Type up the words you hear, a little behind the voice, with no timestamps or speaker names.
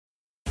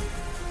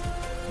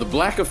The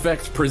Black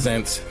Effect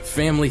presents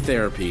Family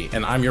Therapy,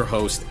 and I'm your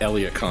host,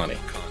 Elliot Connie.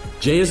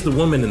 Jay is the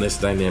woman in this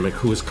dynamic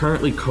who is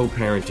currently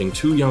co-parenting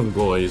 2 young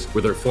boys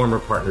with her former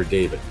partner,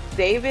 David.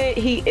 David,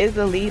 he is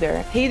a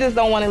leader. He just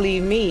don't want to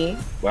leave me.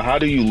 But how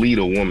do you lead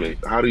a woman?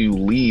 How do you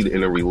lead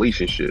in a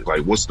relationship?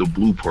 Like, what's the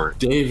blueprint?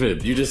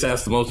 David, you just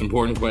asked the most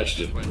important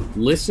question.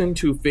 Listen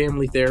to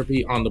Family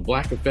Therapy on the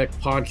Black Effect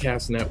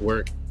Podcast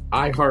Network,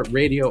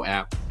 iHeartRadio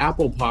app,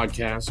 Apple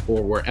Podcasts,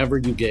 or wherever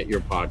you get your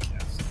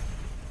podcasts.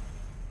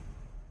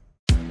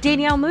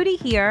 Danielle Moody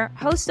here,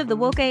 host of the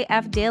Woke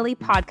AF Daily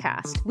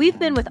podcast. We've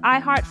been with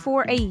iHeart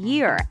for a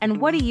year, and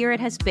what a year it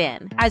has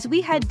been. As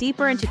we head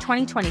deeper into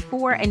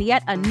 2024 and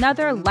yet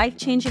another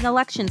life-changing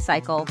election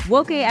cycle,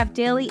 Woke AF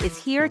Daily is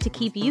here to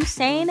keep you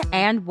sane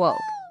and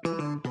woke.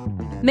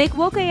 Make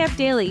Woke AF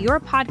Daily your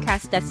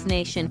podcast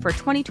destination for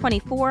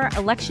 2024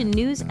 election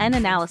news and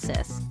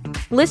analysis.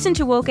 Listen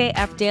to Woke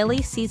AF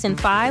Daily Season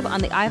 5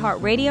 on the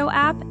iHeartRadio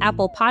app,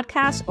 Apple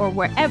Podcasts, or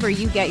wherever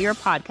you get your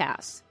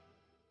podcasts.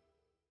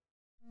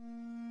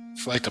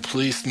 It's like the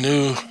police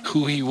knew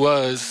who he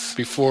was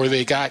before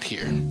they got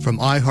here. From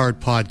iHeart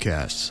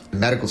Podcasts. The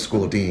medical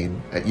school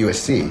dean at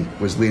USC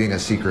was leading a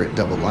secret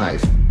double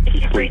life.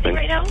 He's breathing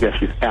right now? Yes,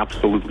 he's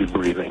absolutely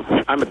breathing.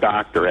 I'm a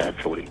doctor,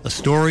 actually. A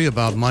story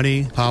about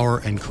money, power,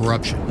 and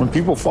corruption. When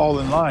people fall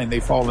in line,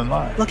 they fall in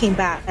line. Looking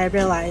back, I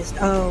realized,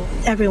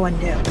 everyone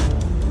knew.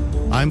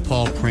 I'm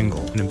Paul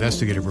Pringle, an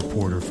investigative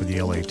reporter for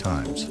the LA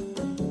Times.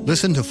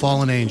 Listen to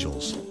Fallen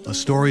Angels, a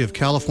story of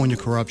California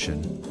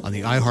corruption on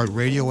the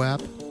iHeartRadio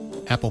app,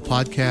 Apple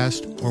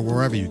Podcast, or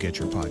wherever you get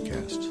your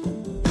podcasts.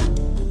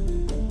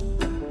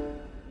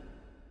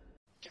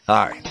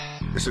 Hi,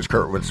 this is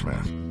Kurtwood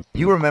Smith.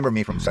 You remember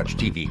me from such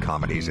TV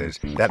comedies as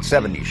That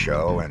 70s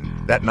Show and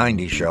That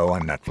 90s Show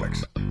on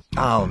Netflix.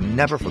 I'll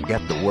never forget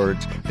the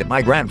words that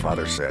my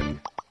grandfather said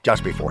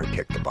just before he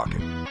kicked the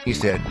bucket. He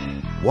said,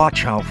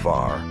 "Watch how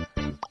far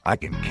I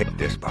can kick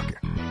this bucket."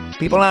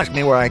 People ask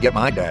me where I get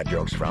my dad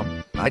jokes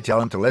from. I tell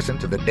them to listen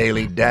to the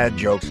Daily Dad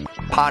Jokes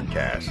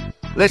podcast.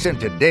 Listen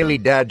to Daily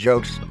Dad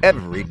Jokes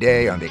every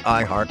day on the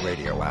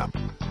iHeartRadio app,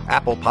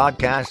 Apple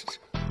Podcasts,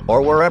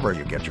 or wherever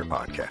you get your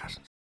podcasts.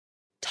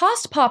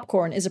 Tossed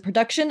Popcorn is a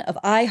production of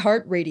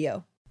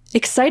iHeartRadio.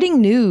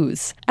 Exciting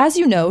news! As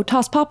you know,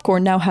 Tossed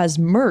Popcorn now has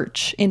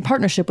merch in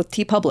partnership with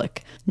TeePublic.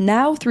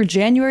 Now through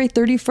January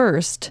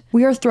 31st,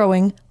 we are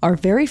throwing our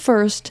very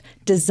first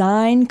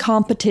design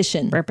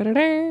competition.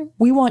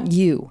 We want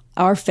you,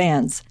 our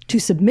fans, to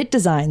submit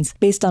designs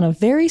based on a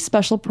very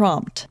special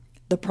prompt.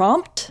 The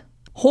prompt?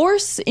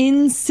 Horse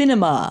in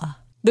Cinema.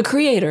 The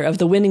creator of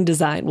the winning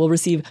design will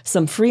receive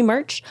some free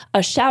merch,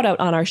 a shout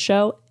out on our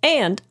show,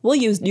 and we'll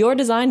use your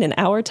design in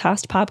our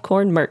Tossed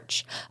Popcorn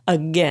merch.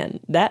 Again,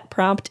 that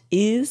prompt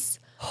is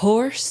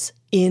Horse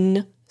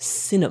in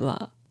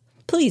Cinema.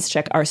 Please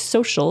check our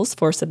socials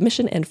for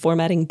submission and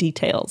formatting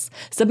details.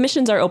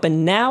 Submissions are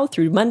open now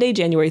through Monday,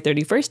 January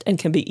 31st, and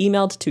can be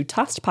emailed to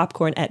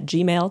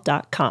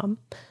tossedpopcorn@gmail.com.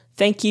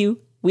 Thank you.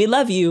 We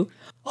love you.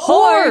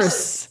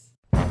 Horse!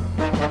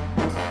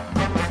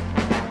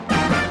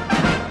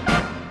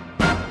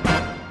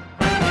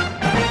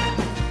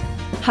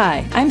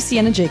 Hi, I'm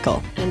Sienna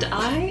Jekyll. And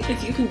I,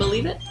 if you can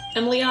believe it,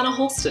 am Liana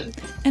Holston.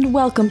 And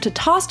welcome to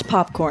Tossed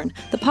Popcorn,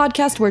 the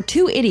podcast where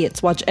 2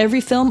 idiots watch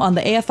every film on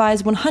the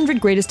AFI's 100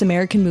 Greatest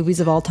American Movies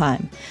of All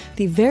Time,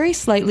 the very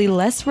slightly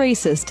less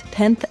racist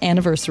 10th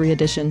anniversary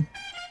edition.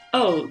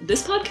 Oh,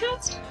 this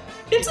podcast?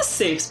 It's a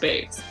safe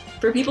space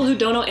for people who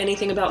don't know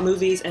anything about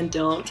movies and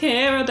don't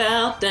care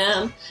about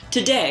them.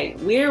 Today,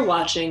 we're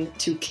watching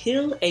To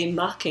Kill a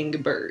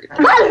Mockingbird.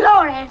 My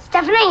Lord,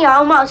 Stephanie, you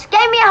almost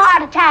gave me a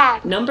heart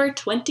attack. Number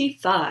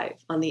 25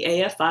 on the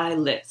AFI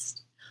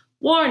list.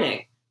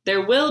 Warning,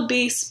 there will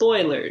be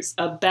spoilers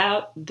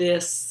about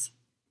this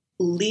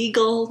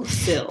legal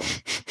film.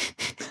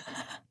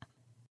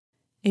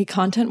 A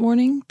content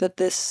warning that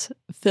this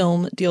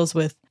film deals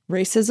with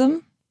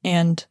racism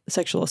and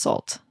sexual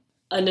assault.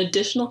 An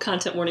additional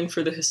content warning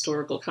for the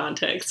historical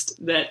context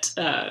that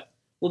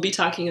we'll be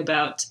talking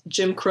about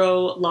Jim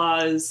Crow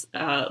laws,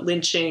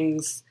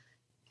 lynchings,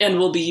 and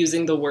we'll be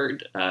using the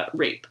word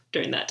rape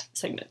during that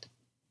segment.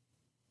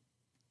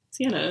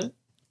 Sienna.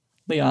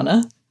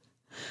 Liana.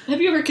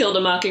 Have you ever killed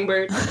a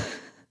mockingbird?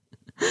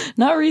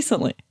 Not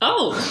recently.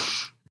 Oh.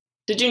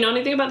 Did you know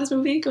anything about this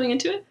movie going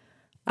into it?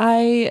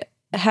 I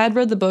had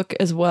read the book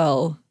as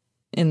well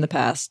in the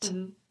past,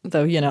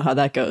 though you know how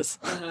that goes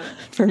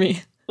for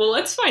me. Well,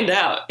 let's find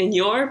out in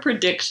your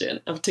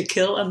prediction of To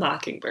Kill a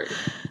Mockingbird.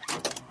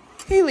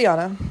 Hey,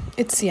 Liana.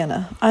 It's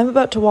Sienna. I'm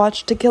about to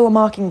watch To Kill a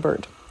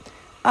Mockingbird.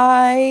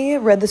 I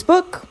read this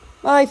book,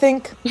 I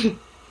think.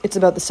 It's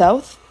about the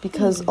South,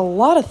 because a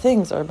lot of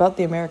things are about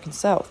the American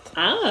South.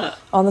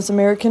 On this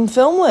American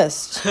film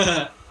list.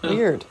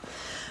 Weird.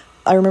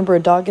 I remember a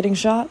dog getting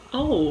shot.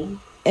 Oh.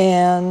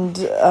 And,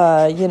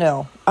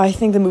 I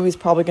think the movie's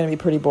probably going to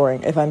be pretty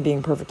boring, if I'm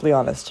being perfectly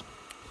honest.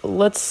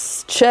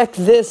 Let's check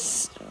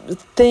this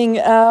thing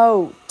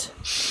out.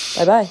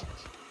 Bye-bye.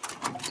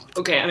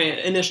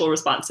 Okay, initial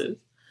responses.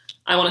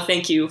 I want to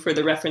thank you for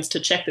the reference to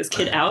Check This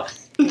Kid Out,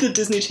 the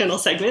Disney Channel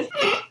segment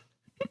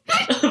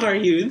of our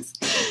youths.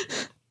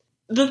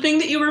 The thing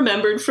that you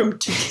remembered from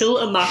To Kill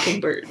a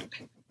Mockingbird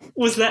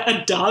was that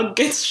a dog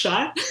gets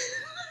shot.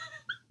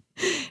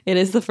 It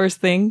is the first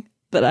thing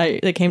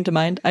that came to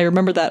mind. I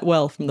remember that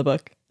well from the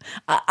book.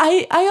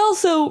 I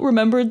also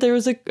remembered there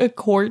was a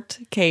court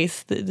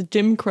case, the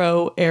Jim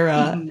Crow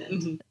era,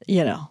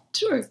 you know.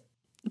 Sure.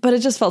 But it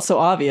just felt so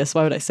obvious.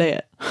 Why would I say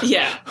it?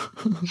 Yeah.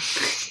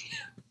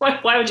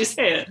 Why would you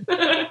say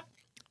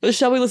it?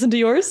 Shall we listen to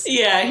yours?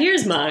 Yeah,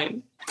 here's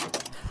mine.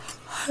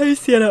 Hi,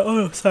 Sienna.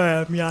 Oh, sorry,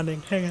 I'm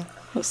yawning. Hang on.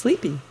 Oh,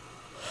 sleepy.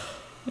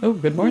 Oh,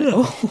 good morning.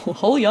 Oh,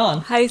 whole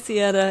yawn. Hi,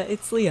 Sienna.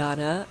 It's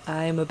Liana.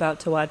 I'm about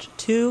to watch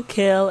To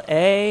Kill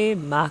a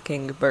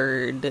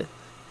Mockingbird.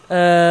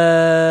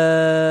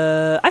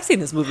 I've seen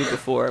this movie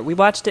before. We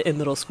watched it in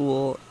middle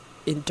school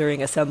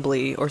during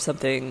assembly or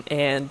something,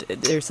 and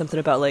there's something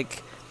about,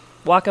 like,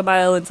 walk a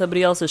mile in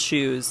somebody else's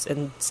shoes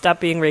and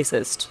stop being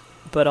racist.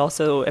 But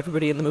also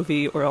everybody in the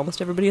movie, or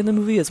almost everybody in the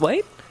movie, is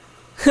white?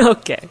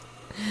 Okay.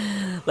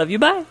 Love you,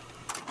 bye.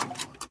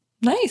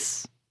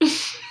 Nice.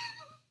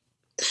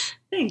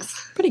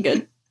 Thanks. Pretty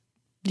good.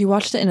 You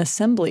watched it in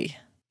assembly.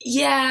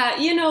 Yeah,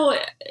 you know,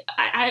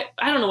 I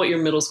don't know what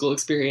your middle school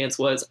experience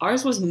was.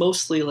 Ours was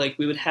mostly like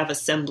we would have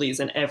assemblies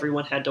and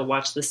everyone had to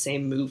watch the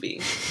same movie.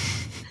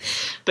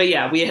 But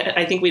yeah,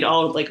 I think we'd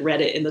all like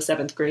read it in the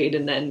 7th grade,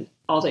 and then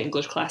all the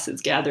English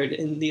classes gathered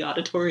in the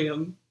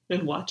auditorium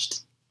and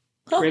watched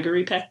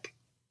Gregory Peck.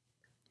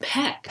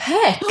 Peck?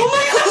 Oh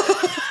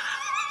my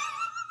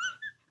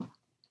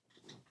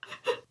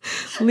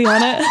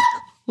god!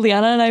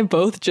 Liana and I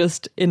both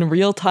just, in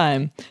real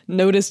time,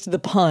 noticed the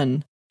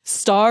pun.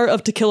 Star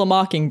of To Kill a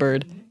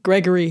Mockingbird,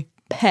 Gregory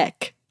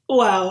Peck.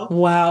 Wow.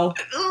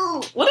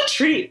 Ooh, what a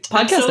treat.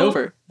 Podcast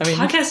over.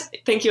 Podcast,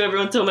 thank you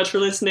everyone so much for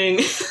listening.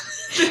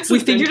 We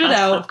figured it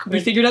out. We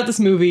figured out this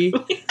movie.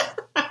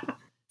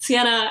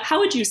 Sienna, how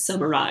would you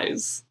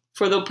summarize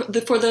for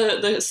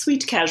the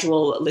sweet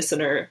casual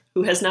listener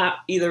who has not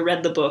either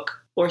read the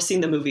book or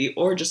seen the movie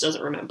or just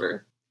doesn't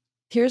remember?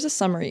 Here's a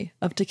summary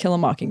of To Kill a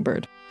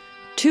Mockingbird.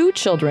 2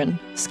 children,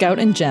 Scout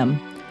and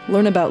Jem,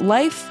 learn about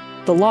life,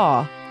 the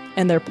law,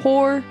 and their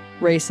poor,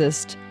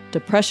 racist,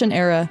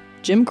 Depression-era,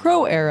 Jim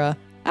Crow era,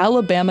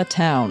 Alabama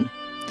town.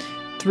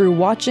 Through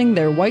watching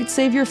their white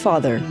savior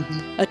father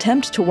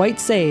attempt to white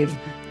save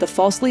the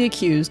falsely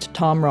accused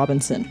Tom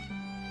Robinson.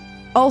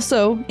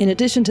 Also, in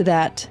addition to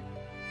that,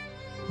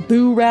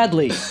 Boo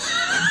Radley.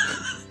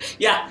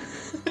 Yeah,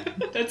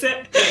 that's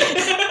it.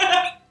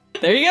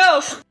 There you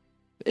go.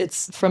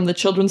 It's from the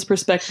children's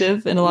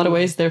perspective, in a lot of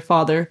ways, their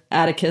father,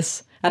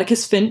 Atticus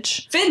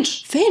Finch.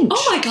 Finch!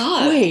 Oh my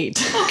god.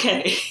 Wait.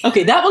 Okay.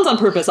 Okay, that one's on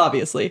purpose,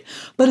 obviously.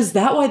 But is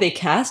that why they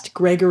cast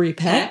Gregory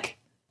Peck?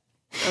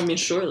 I mean,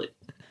 surely.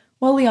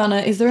 Well, Liana,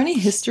 is there any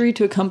history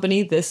to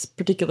accompany this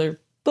particular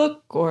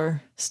book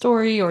or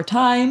story or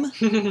time?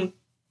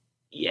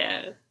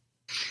 Yeah.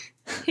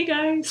 Hey,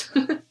 guys.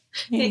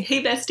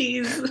 Hey,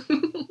 besties.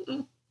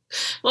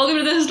 Welcome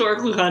to the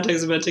historical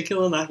context about To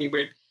Kill a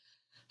Mockingbird.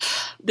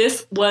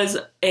 This was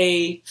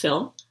a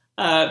film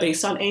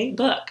based on a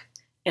book.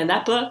 And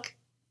that book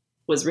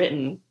was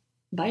written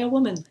by a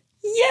woman.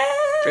 Yeah!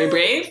 Very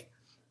brave.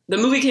 The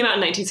movie came out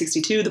in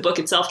 1962. The book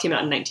itself came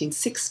out in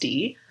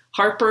 1960.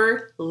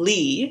 Harper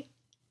Lee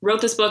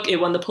wrote this book. It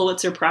won the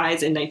Pulitzer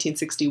Prize in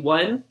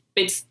 1961.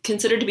 It's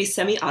considered to be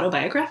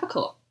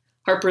semi-autobiographical.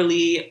 Harper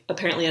Lee,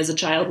 apparently as a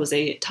child, was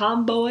a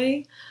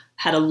tomboy,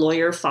 had a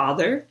lawyer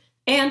father,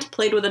 and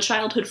played with a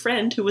childhood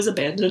friend who was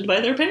abandoned by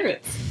their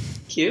parents.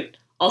 Cute.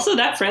 Also,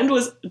 that friend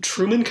was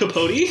Truman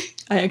Capote.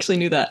 I actually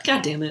knew that.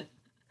 God damn it.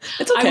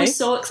 It's okay. I was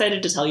so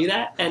excited to tell you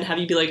that and have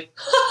you be like,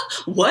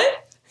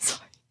 what?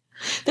 Sorry.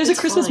 There's a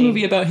Christmas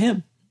movie about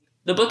him.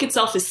 The book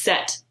itself is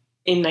set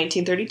in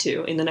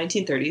 1932, in the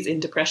 1930s, in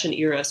Depression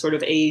era, sort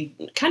of a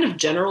kind of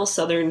general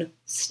Southern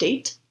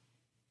state,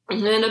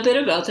 and a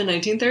bit about the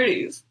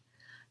 1930s.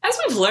 As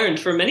we've learned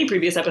from many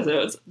previous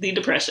episodes, the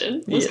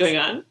Depression was going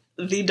on.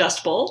 The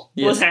Dust Bowl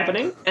was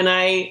happening. And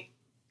I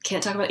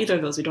can't talk about either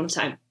of those. We don't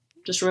have time.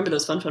 Just remember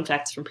those fun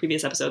facts from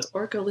previous episodes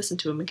or go listen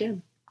to them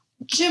again.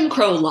 Jim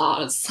Crow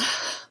laws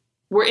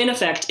were in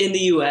effect in the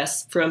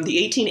U.S. from the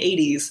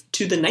 1880s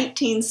to the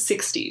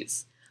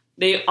 1960s.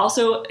 They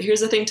also, here's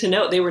the thing to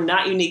note, they were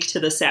not unique to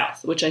the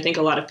South, which I think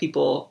a lot of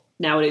people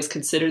nowadays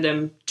consider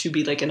them to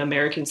be like an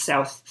American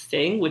South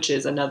thing, which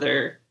is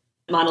another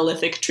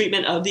monolithic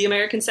treatment of the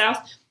American South.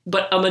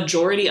 But a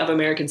majority of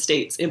American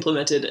states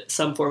implemented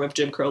some form of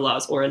Jim Crow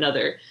laws or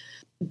another.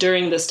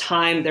 During this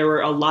time, there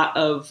were a lot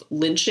of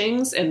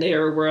lynchings, and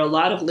there were a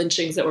lot of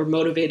lynchings that were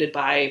motivated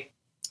by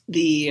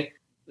the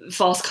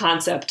false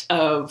concept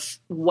of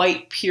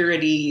white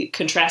purity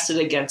contrasted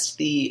against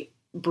the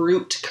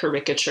brute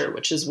caricature,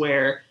 which is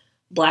where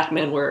Black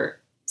men were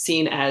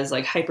seen as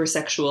like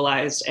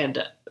hypersexualized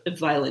and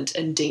violent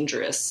and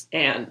dangerous.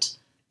 And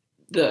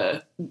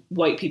the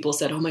white people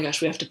said, oh my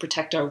gosh, we have to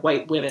protect our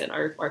white women,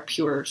 our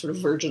pure sort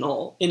of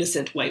virginal,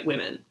 innocent white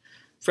women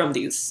from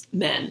these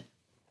men.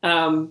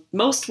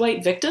 Most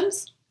white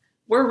victims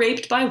were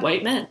raped by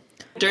white men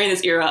during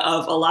this era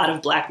of a lot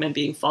of black men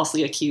being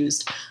falsely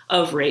accused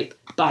of rape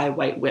by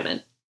white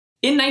women.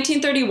 In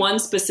 1931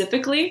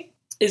 specifically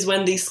is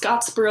when the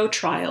Scottsboro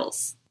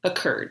trials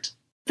occurred.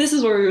 This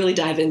is where we really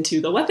dive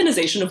into the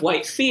weaponization of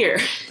white fear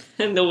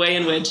and the way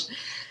in which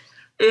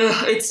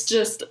it's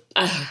just...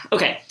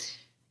 okay.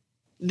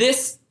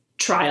 This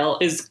trial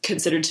is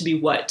considered to be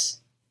what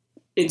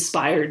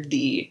inspired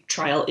the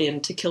trial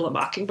in To Kill a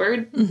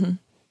Mockingbird. Mm-hmm.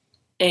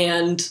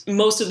 And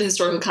most of the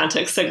historical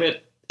context segment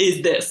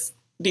is this,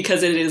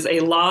 because it is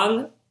a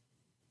long,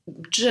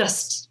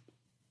 just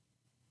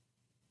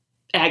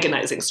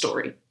agonizing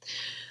story.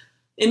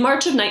 In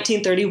March of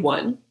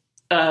 1931,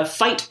 a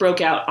fight broke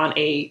out on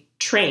a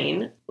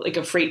train, like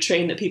a freight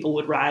train that people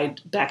would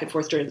ride back and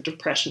forth during the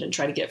Depression and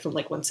try to get from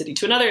like one city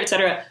to another,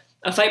 etc.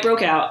 A fight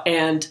broke out,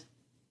 and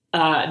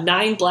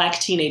 9 black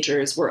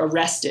teenagers were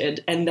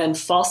arrested and then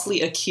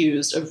falsely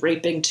accused of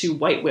raping 2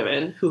 white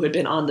women who had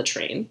been on the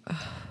train.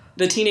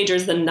 The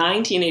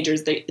 9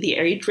 teenagers, the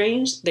age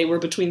range, they were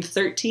between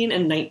 13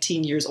 and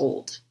 19 years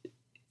old.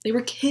 They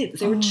were kids.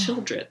 They were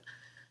children.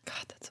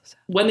 God, that's so sad.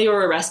 When they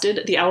were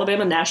arrested, the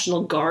Alabama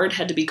National Guard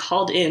had to be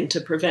called in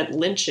to prevent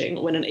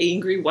lynching when an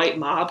angry white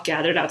mob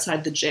gathered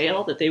outside the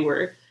jail that they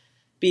were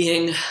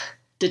being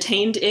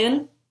detained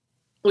in,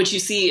 which you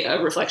see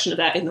a reflection of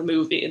that in the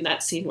movie, in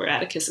that scene where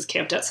Atticus is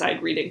camped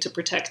outside reading to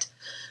protect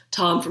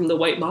Tom from the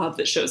white mob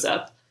that shows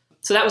up.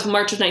 So that was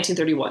March of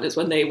 1931 is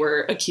when they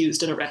were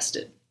accused and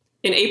arrested.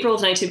 In April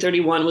of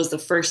 1931 was the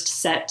first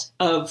set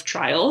of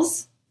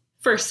trials.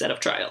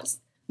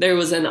 There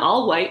was an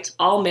all-white,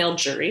 all-male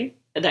jury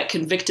that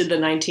convicted the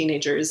 9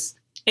 teenagers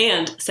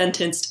and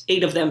sentenced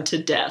 8 of them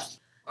to death.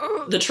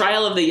 The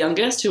trial of the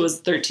youngest, who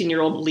was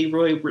 13-year-old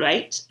Leroy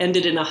Wright,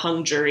 ended in a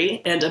hung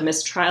jury, and a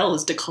mistrial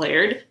was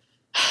declared.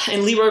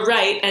 And Leroy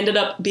Wright ended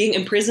up being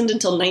imprisoned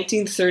until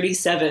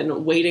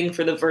 1937, waiting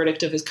for the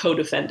verdict of his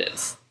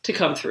co-defendants to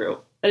come through.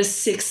 That is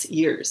 6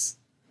 years,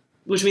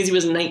 which means he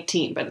was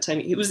 19 by the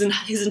time he was in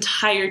his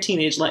entire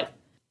teenage life.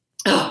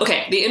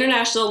 Okay, the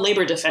International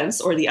Labor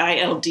Defense, or the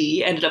ILD,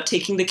 ended up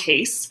taking the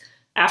case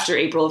after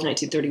April of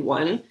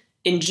 1931.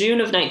 In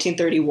June of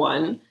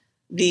 1931,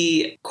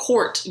 the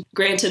court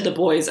granted the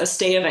boys a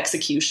stay of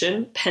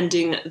execution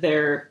pending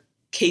their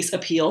case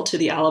appeal to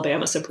the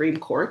Alabama Supreme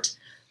Court.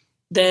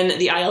 Then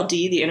the ILD,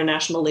 the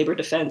International Labor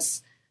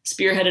Defense,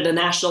 spearheaded a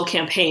national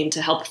campaign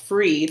to help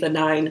free the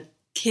 9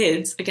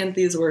 kids. Again,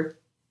 these were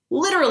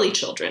literally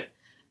children,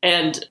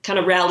 and kind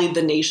of rallied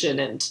the nation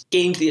and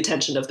gained the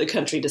attention of the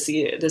country to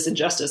see this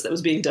injustice that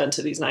was being done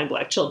to these 9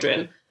 black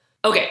children.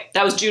 Okay,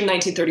 that was June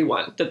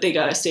 1931 that they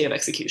got a stay of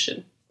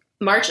execution.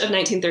 March of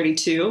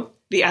 1932,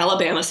 the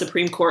Alabama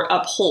Supreme Court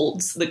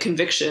upholds the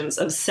convictions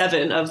of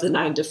 7 of the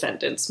 9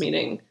 defendants,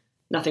 meaning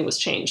nothing was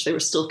changed. They were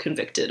still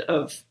convicted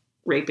of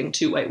raping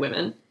 2 white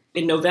women.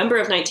 In November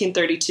of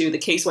 1932, the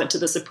case went to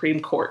the Supreme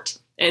Court.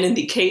 And in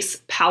the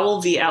case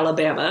Powell v.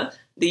 Alabama,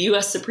 the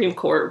U.S. Supreme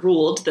Court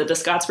ruled that the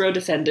Scottsboro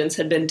defendants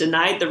had been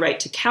denied the right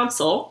to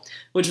counsel,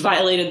 which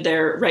violated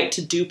their right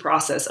to due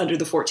process under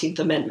the 14th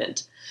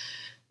Amendment.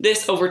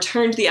 This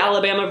overturned the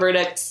Alabama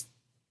verdicts.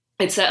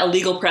 It set a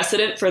legal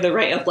precedent for the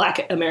right of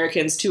black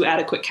Americans to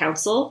adequate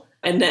counsel.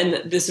 And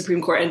then the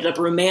Supreme Court ended up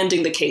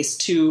remanding the case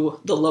to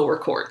the lower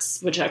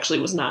courts, which actually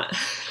was not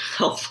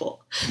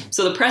helpful.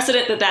 So the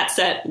precedent that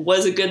set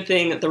was a good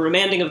thing, the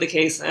remanding of the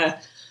case,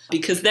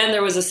 because then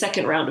there was a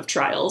second round of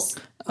trials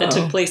that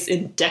took place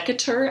in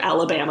Decatur,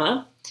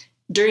 Alabama.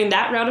 During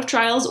that round of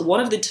trials, one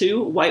of the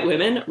 2 white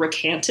women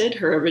recanted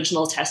her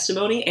original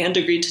testimony and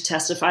agreed to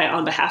testify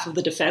on behalf of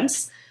the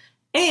defense.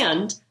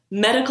 And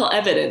medical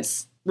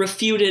evidence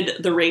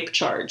refuted the rape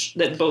charge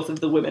that both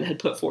of the women had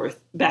put forth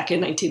back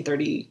in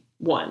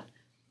 1931.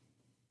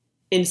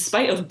 In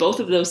spite of both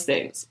of those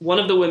things, one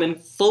of the women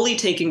fully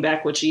taking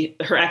back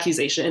her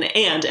accusation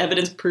and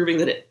evidence proving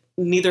that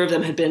neither of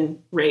them had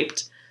been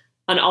raped,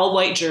 an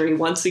all-white jury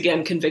once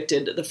again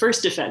convicted the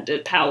first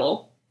defendant,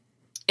 Powell,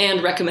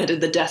 and recommended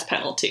the death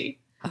penalty.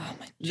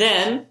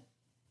 Then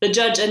the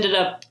judge ended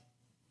up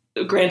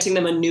granting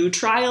them a new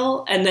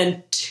trial, and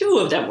then 2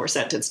 of them were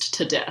sentenced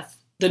to death.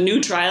 The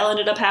new trial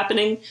ended up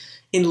happening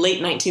in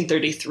late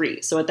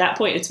 1933. So at that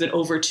point, it's been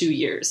over 2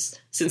 years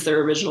since their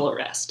original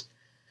arrest.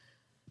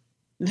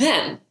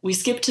 Then we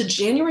skip to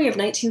January of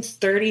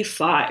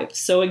 1935.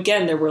 So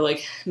again, there were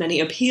many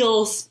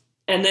appeals.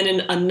 And then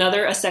in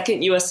a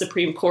second U.S.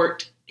 Supreme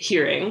Court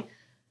hearing,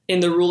 in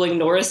the ruling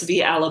Norris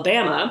v.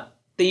 Alabama,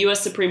 the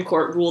U.S. Supreme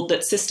Court ruled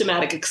that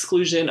systematic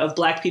exclusion of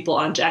black people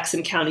on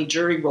Jackson County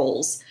jury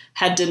rolls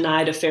had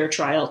denied a fair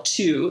trial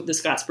to the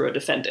Scottsboro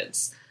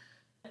defendants.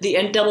 The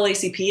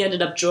NAACP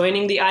ended up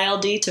joining the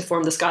ILD to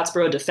form the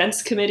Scottsboro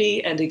Defense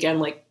Committee and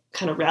again,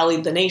 kind of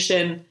rallied the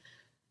nation.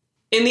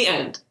 In the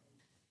end,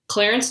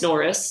 Clarence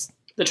Norris,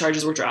 the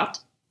charges were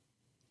dropped.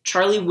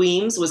 Charlie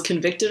Weems was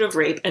convicted of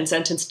rape and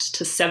sentenced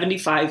to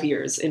 75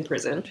 years in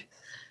prison.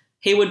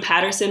 Haywood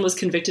Patterson was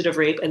convicted of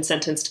rape and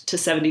sentenced to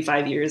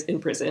 75 years in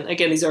prison.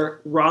 Again, these are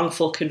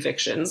wrongful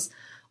convictions.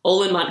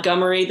 Olin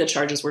Montgomery, the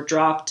charges were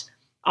dropped.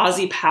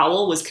 Ozzie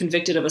Powell was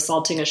convicted of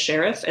assaulting a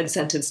sheriff and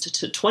sentenced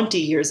to 20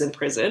 years in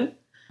prison.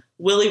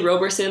 Willie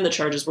Roberson, the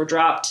charges were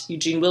dropped.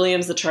 Eugene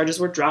Williams, the charges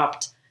were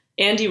dropped.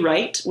 Andy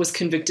Wright was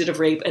convicted of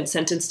rape and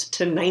sentenced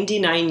to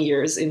 99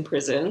 years in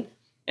prison.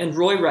 And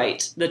Roy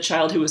Wright, the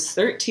child who was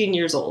 13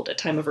 years old at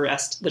time of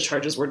arrest, the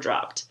charges were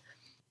dropped.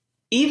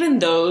 Even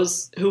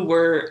those who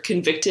were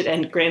convicted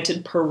and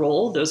granted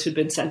parole, those who'd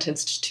been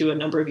sentenced to a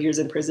number of years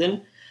in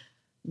prison,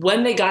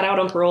 when they got out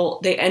on parole,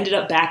 they ended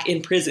up back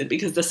in prison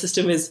because the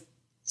system is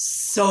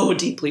so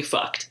deeply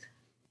fucked.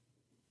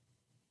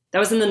 That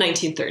was in the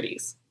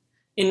 1930s.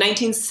 In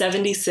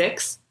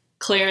 1976,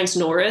 Clarence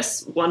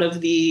Norris, one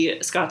of the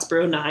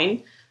Scottsboro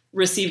Nine,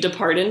 received a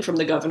pardon from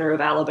the governor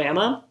of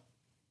Alabama.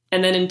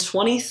 And then in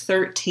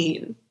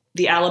 2013,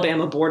 the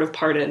Alabama Board of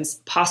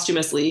Pardons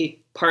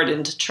posthumously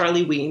pardoned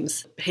Charlie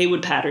Weems,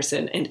 Haywood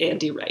Patterson, and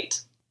Andy Wright,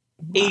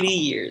 80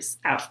 years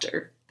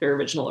after their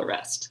original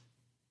arrest.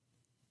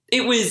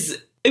 It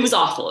was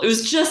awful. It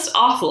was just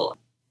awful.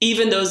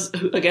 Even those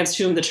against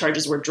whom the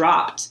charges were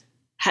dropped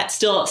had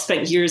still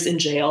spent years in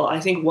jail. I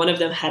think one of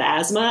them had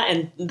asthma,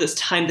 and this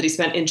time that he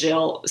spent in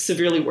jail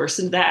severely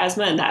worsened that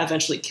asthma, and that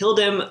eventually killed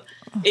him.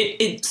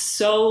 It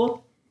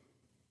so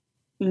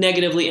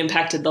negatively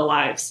impacted the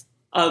lives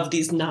of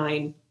these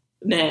 9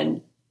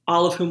 men,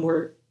 all of whom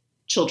were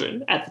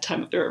children at the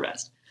time of their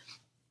arrest.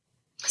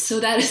 So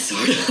that is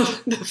sort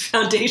of the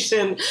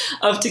foundation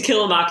of To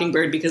Kill a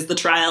Mockingbird, because the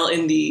trial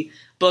in the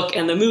book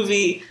and the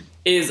movie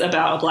is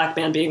about a black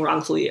man being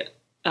wrongfully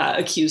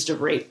accused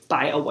of rape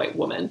by a white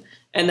woman.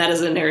 And that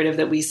is a narrative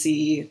that we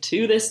see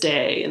to this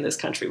day in this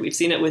country. We've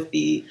seen it with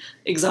the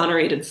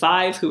Exonerated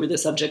Five, who were the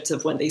subjects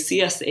of When They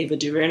See Us, the Ava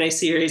DuVernay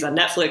series on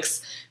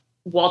Netflix.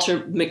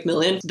 Walter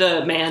McMillian,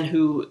 the man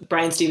who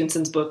Bryan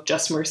Stevenson's book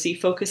Just Mercy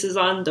focuses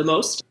on the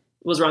most,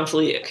 was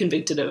wrongfully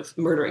convicted of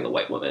murdering a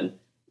white woman.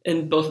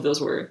 And both of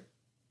those were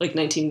like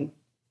 1980s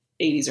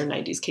or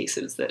 90s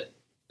cases that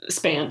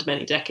spanned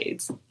many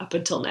decades up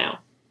until now.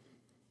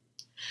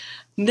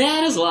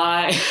 That is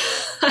why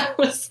I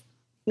was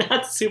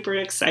not super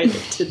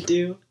excited to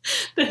do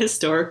the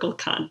historical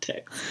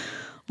context.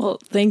 Well,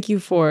 thank you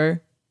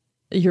for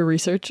your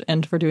research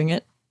and for doing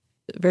it.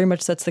 It very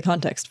much sets the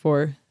context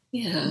for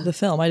the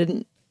film. I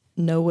didn't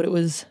know what it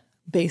was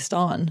based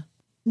on.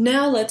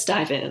 Now let's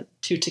dive in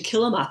to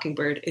Kill a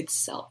Mockingbird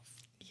itself.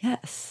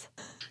 Yes.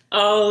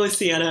 Oh,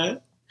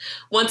 Sienna.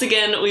 Once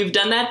again, we've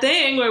done that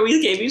thing where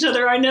we gave each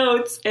other our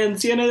notes, and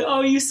Sienna,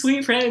 oh, you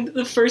sweet friend,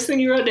 the first thing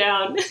you wrote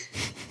down,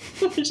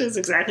 which is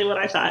exactly what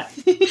I thought,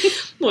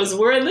 was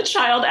we're in the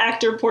child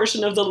actor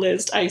portion of the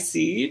list. I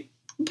see.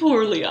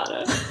 Poor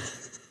Liana.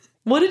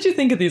 What did you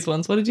think of these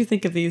ones? What did you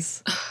think of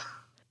these?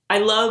 I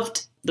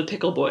loved the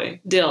pickle boy,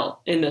 Dill,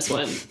 in this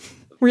one.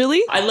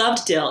 Really? I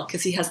loved Dill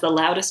because he has the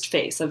loudest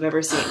face I've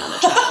ever seen on a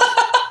child.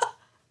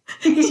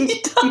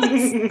 He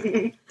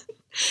does.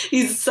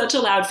 He's such a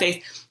loud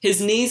face.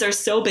 His knees are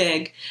so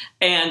big,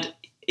 and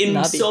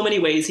in so many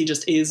ways, he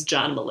just is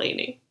John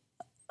Mulaney.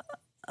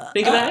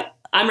 Think about it.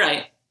 I'm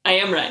right. I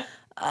am right.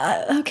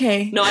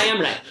 Okay. No, I am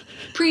right.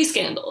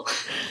 Pre-scandal.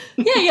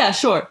 Yeah,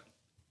 sure.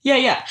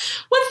 Yeah.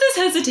 What's this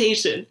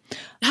hesitation?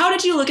 How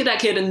did you look at that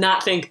kid and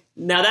not think,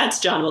 now that's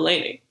John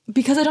Mulaney?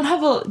 Because I don't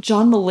have a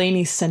John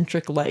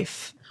Mulaney-centric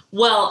life.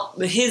 Well,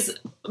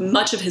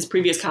 much of his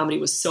previous comedy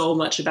was so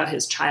much about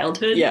his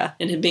childhood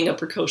and him being a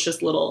precocious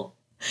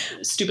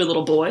stupid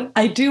little boy.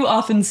 I do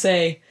often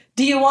say,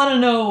 do you want to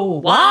know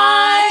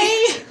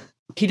why?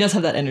 He does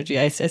have that energy.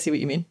 I see what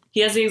you mean.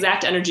 He has the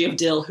exact energy of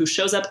Dill, who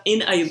shows up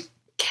in a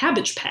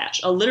cabbage patch,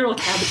 a literal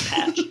cabbage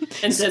patch,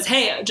 and says,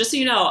 hey, just so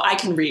you know, I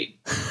can read.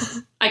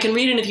 I can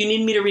read, and if you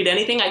need me to read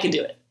anything, I can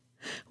do it.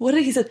 What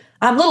did he say?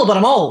 I'm little, but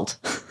I'm old.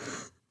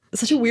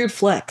 Such a weird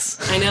flex.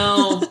 I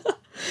know.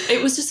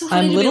 It was just so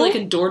funny to be like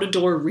a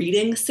door-to-door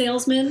reading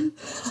salesman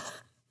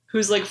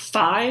who's like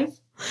 5.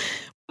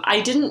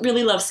 I didn't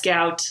really love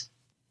Scout.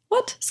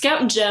 What?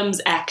 Scout and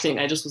Jem's acting.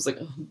 I just was like,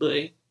 oh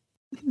boy.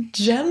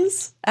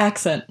 Jem's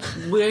accent.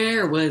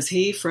 Where was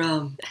he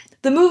from?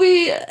 The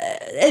movie,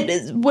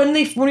 when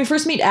we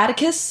first meet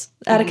Atticus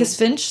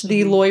Finch,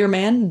 the lawyer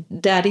man,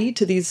 daddy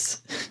to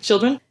these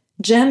children,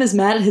 Jem is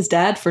mad at his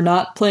dad for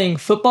not playing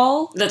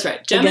football. That's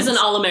right. Jem is an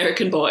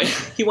all-American boy.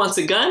 He wants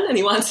a gun, and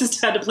he wants his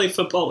dad to play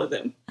football with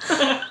him.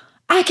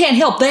 I can't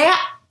help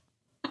that.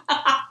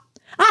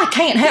 I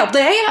can't help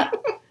that.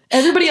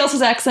 Everybody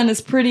else's accent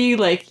is pretty,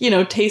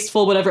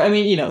 tasteful, whatever. I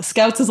mean,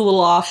 Scout's is a little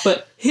off,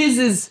 but his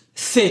is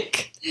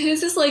thick.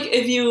 His is like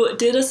if you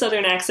did a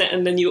Southern accent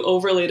and then you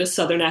overlaid a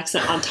Southern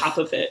accent on top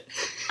of it.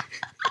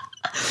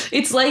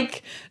 It's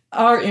like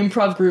our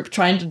improv group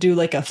trying to do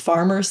like a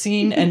farmer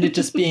scene and it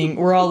just being,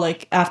 we're all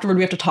like, afterward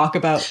we have to talk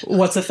about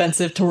what's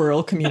offensive to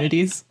rural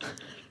communities.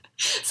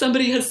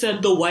 Somebody has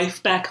said the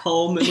wife back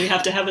home and we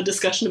have to have a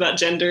discussion about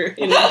gender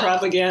in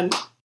improv again.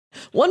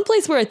 One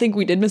place where I think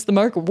we did miss the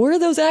mark were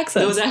those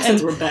accents. Those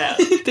accents were bad.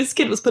 This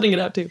kid was putting it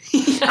out too.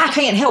 I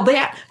can't help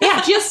that.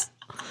 Yeah,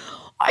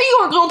 you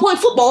are going to play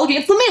football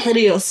against the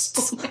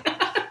Methodists.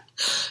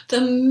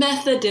 The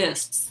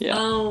Methodists. Yeah.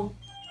 Oh.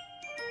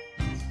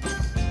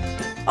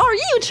 Are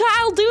you a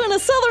child doing a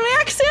southern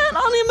accent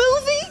on a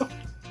movie?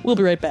 We'll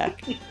be right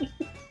back.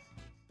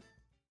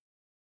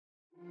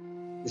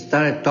 We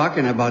started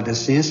talking about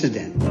this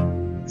incident.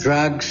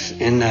 Drugs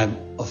and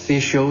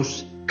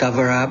officials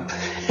cover up.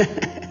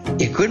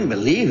 You couldn't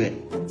believe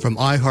it. From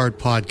iHeart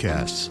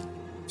Podcasts.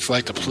 It's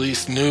like the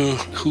police knew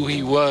who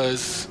he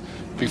was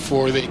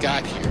before they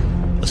got here.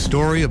 A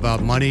story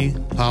about money,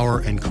 power,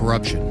 and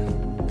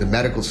corruption. The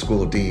medical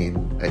school dean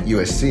at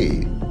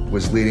USC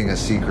was leading a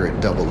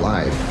secret double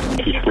life.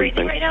 She's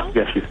sleeping right now?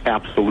 Yes, she's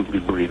absolutely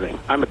breathing.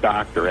 I'm a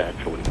doctor,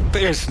 actually.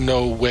 There's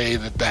no way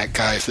that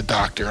guy's a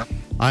doctor.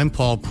 I'm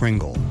Paul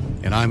Pringle,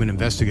 and I'm an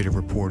investigative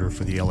reporter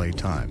for the LA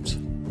Times.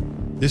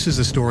 This is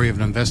the story of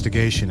an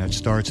investigation that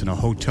starts in a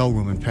hotel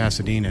room in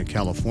Pasadena,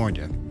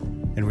 California,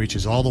 and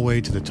reaches all the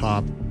way to the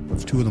top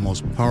of two of the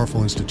most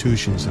powerful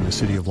institutions in the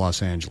city of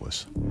Los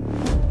Angeles.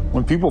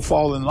 When people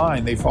fall in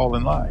line, they fall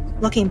in line.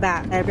 Looking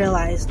back, I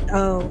realized,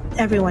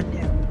 everyone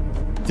knew.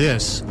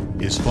 This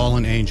is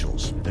Fallen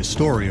Angels, a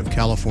story of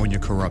California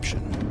corruption.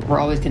 We're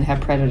always going to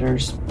have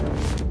predators.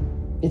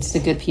 It's the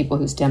good people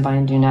who stand by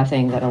and do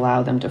nothing that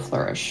allow them to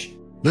flourish.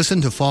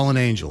 Listen to Fallen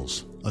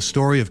Angels, a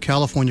story of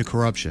California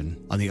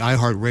corruption on the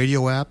iHeart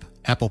Radio app,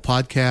 Apple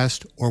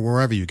Podcast, or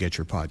wherever you get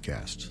your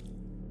podcasts.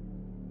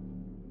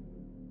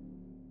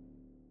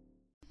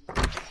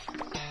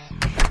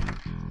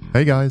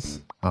 Hey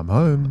guys, I'm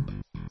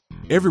home.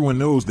 Everyone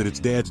knows that it's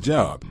Dad's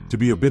job to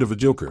be a bit of a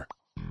joker.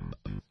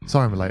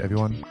 Sorry I'm late,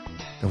 everyone.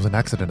 There was an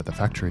accident at the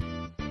factory.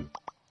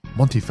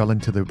 Monty fell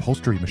into the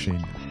upholstery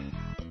machine.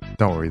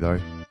 Don't worry though,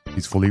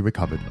 he's fully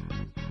recovered.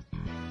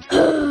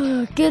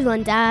 Good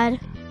one, Dad.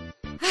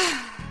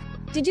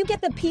 Did you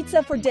get the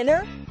pizza for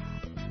dinner?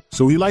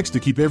 So he likes to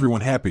keep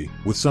everyone happy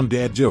with some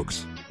dad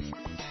jokes.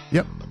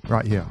 Yep,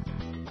 right here.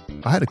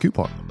 I had a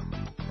coupon,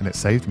 and it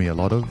saved me a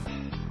lot of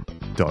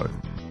dough.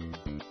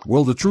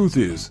 Well, the truth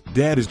is,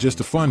 Dad is just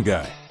a fun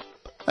guy.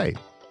 Hey,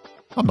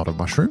 I'm not a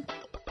mushroom.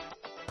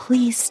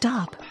 Please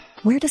stop.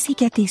 Where does he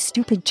get these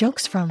stupid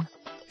jokes from?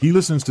 He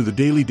listens to the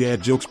Daily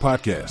Dad Jokes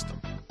podcast.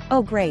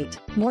 Oh, great.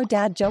 More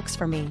dad jokes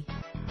for me.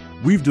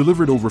 We've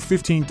delivered over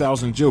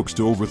 15,000 jokes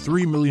to over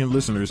 3 million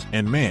listeners,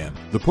 and man,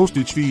 the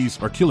postage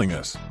fees are killing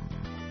us.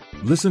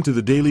 Listen to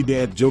the Daily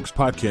Dad Jokes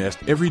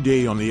podcast every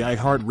day on the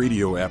iHeart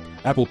Radio app,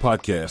 Apple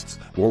Podcasts,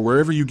 or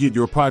wherever you get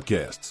your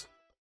podcasts.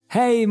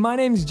 Hey, my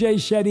name's Jay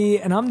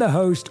Shetty, and I'm the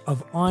host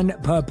of On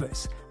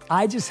Purpose.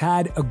 I just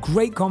had a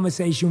great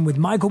conversation with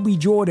Michael B.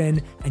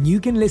 Jordan, and you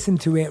can listen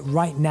to it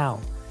right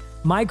now.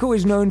 Michael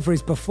is known for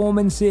his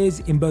performances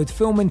in both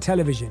film and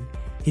television.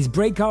 His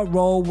breakout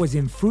role was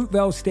in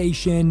Fruitvale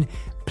Station,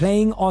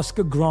 playing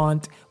Oscar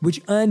Grant,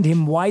 which earned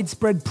him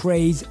widespread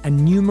praise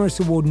and numerous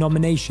award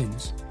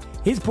nominations.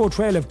 His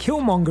portrayal of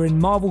Killmonger in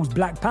Marvel's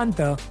Black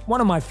Panther,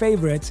 one of my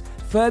favorites,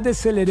 further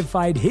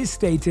solidified his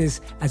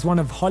status as one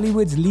of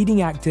Hollywood's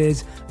leading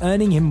actors,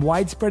 earning him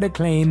widespread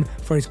acclaim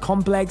for his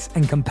complex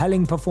and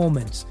compelling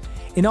performance.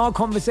 In our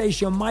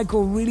conversation,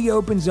 Michael really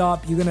opens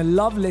up. You're going to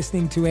love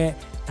listening to it,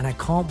 and I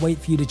can't wait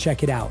for you to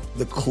check it out.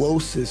 The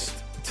closest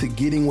to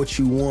getting what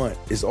you want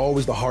is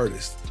always the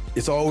hardest.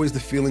 It's always the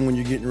feeling when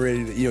you're getting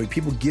ready to,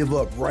 people give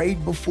up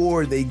right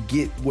before they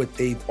get what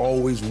they've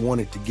always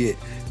wanted to get.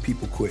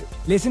 People quit.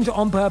 Listen to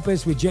On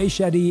Purpose with Jay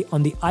Shetty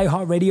on the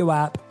iHeartRadio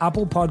app,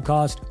 Apple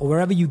Podcast, or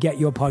wherever you get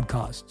your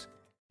podcasts.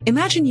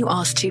 Imagine you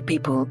ask two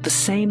people the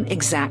same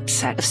exact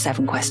set of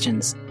 7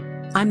 questions.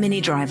 I'm Minnie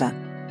Driver,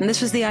 and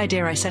this was the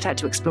idea I set out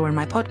to explore in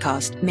my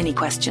podcast, Mini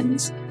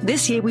Questions.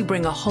 This year, we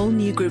bring a whole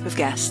new group of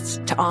guests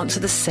to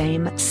answer the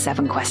same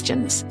 7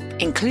 questions,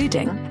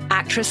 including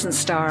actress and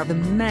star of the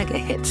mega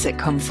hit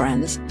sitcom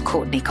Friends,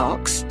 Courtney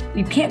Cox.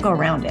 You can't go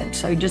around it,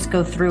 so you just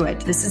go through it.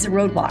 This is a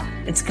roadblock.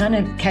 It's going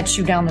to catch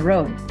you down the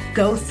road.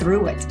 Go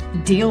through it.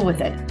 Deal with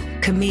it.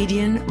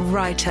 Comedian,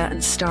 writer,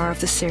 and star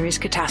of the series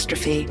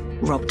Catastrophe,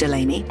 Rob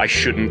Delaney. I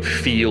shouldn't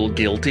feel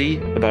guilty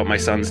about my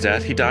son's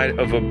death. He died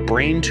of a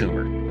brain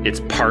tumor. It's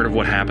part of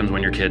what happens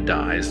when your kid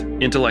dies.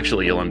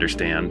 Intellectually, you'll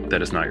understand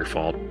that it's not your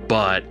fault,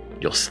 but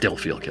you'll still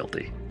feel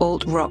guilty.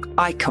 Alt rock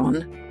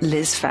icon,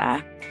 Liz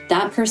Phair.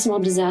 That personal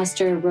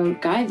disaster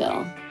wrote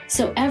Guyville.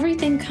 So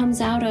everything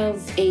comes out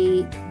of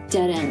a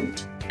dead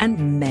end.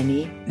 And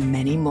many,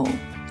 many more.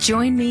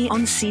 Join me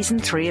on Season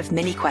 3 of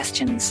Mini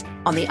Questions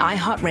on the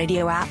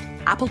iHeartRadio app,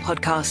 Apple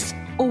Podcasts,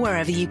 or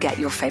wherever you get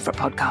your favorite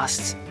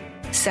podcasts.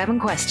 7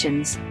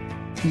 questions,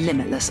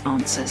 limitless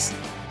answers.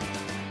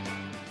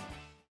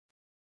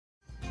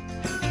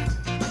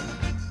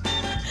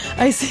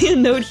 I see a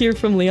note here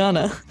from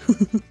Liana.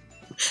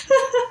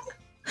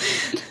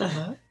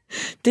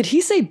 Did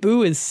he say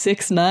Boo is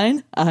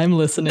 6'9"? I'm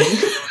listening.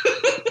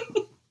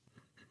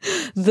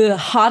 The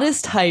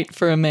hottest height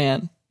for a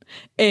man.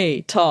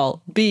 A,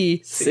 tall.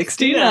 B,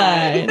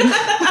 69.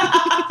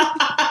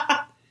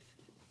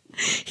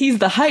 He's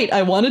the height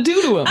I want to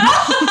do to him.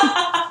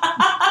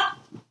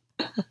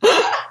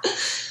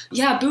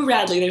 Yeah, Boo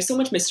Radley, there's so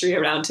much mystery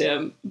around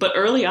him. But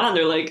early on,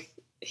 they're like,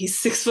 he's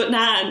 6'9",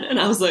 and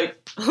I was like,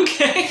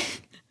 okay.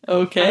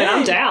 Okay.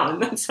 I'm down.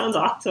 That sounds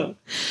awesome.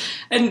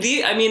 And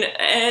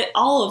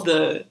all of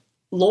the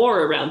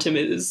lore around him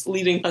is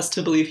leading us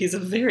to believe he's a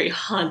very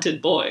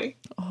haunted boy.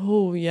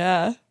 Oh,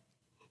 yeah.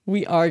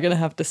 We are going to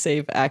have to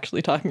save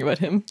actually talking about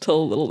him till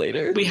a little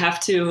later. We have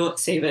to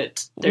save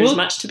it. There's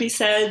much to be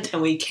said,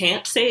 and we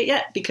can't say it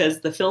yet because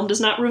the film does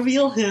not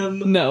reveal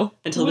him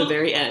until the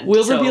very end.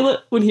 We'll reveal it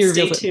when he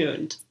reveals it. Stay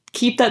tuned.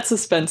 Keep that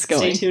suspense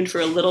going. Stay tuned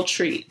for a little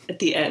treat at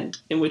the end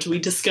in which we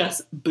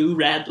discuss Boo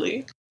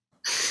Radley.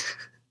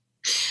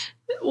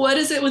 What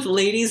is it with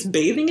ladies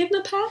bathing in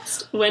the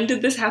past? When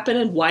did this happen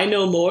and why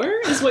no more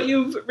is what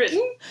you've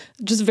written?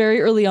 Just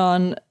very early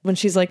on when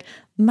she's like,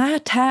 my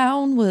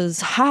town was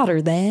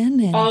hotter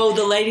then. And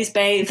the ladies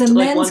bathed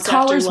once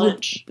after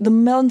lunch. The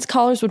men's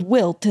collars would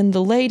wilt and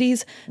the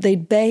ladies,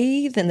 they'd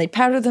bathe and they'd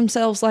powder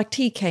themselves like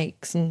tea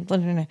cakes.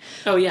 And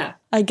oh, yeah.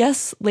 I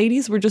guess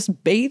ladies were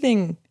just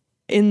bathing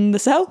in the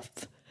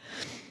South.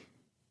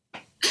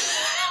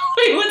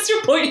 Wait, what's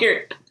your point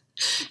here?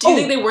 Do you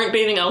think they weren't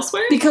bathing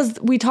elsewhere? Because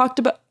we talked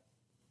about...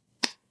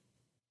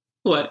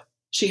 What?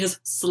 She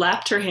has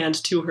slapped her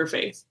hand to her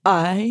face.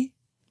 I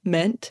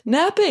meant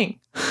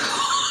napping.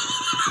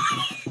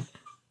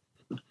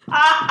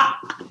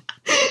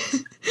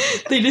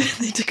 They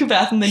took a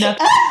bath and they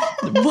napped.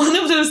 One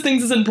of those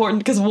things is important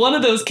because one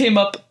of those came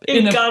up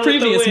in a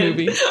previous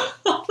movie.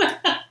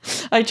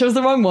 I chose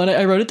the wrong one.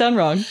 I wrote it down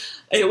wrong.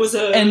 It was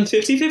a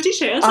 50-50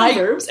 chance on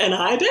verbs, and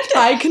I biffed it.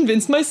 I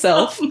convinced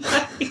myself. Oh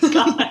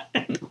my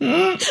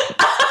God.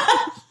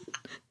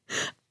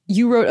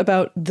 You wrote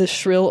about the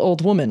shrill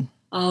old woman.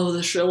 Oh,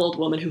 the shrill old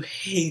woman who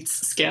hates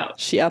Scout.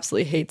 She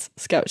absolutely hates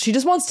Scout. She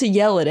just wants to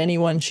yell at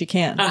anyone she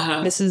can.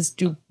 Mrs.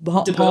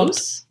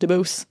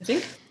 DuBose. I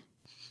think.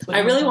 I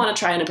really want to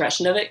try an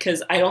impression of it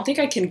because I don't think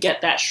I can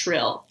get that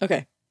shrill.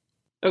 Okay.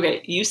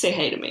 Okay, you say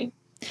hey to me.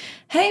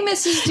 Hey,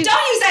 Mrs. Don't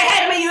you say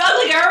hey to me, you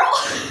ugly girl!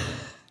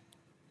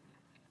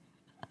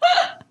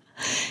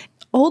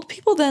 Old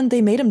people then,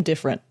 they made him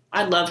different.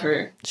 I love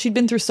her. She'd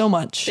been through so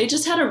much. They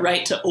just had a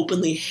right to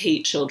openly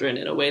hate children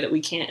in a way that we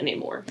can't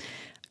anymore.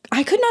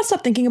 I could not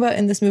stop thinking about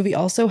in this movie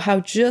also how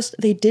just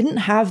they didn't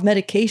have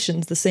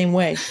medications the same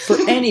way for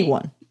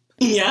anyone.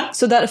 Yeah.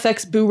 So that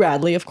affects Boo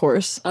Radley, of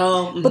course.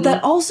 Oh. But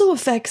that also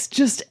affects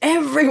just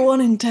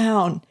everyone in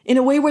town in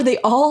a way where they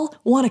all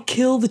want to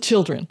kill the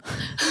children.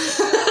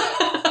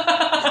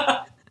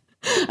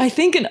 I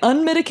think an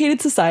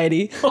unmedicated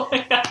society... Oh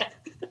my God.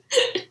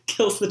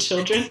 Kills the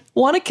children.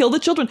 Want to kill the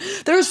children.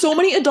 There are so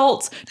many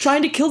adults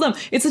trying to kill them.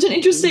 It's such an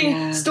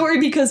interesting story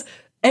because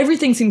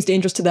everything seems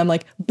dangerous to them.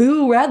 Like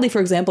Boo Radley,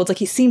 for example, it's like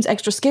he seems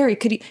extra scary.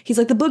 He's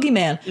like the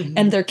boogeyman.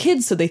 And they're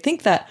kids, so they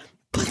think that.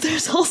 But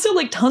there's also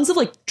like tons of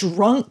like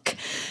drunk,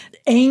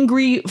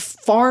 angry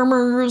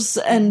farmers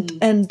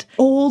and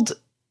old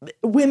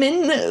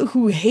women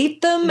who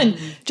hate them and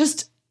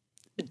just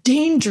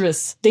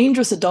dangerous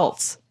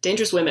adults.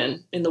 Dangerous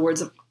women, in the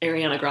words of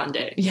Ariana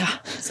Grande.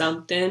 Yeah.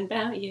 Something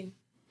about you.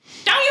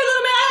 Don't you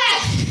little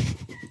man!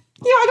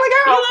 You ugly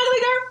girl! You ugly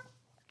girl!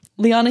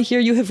 Liana, here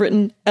you have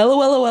written,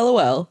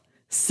 LOLOLOL,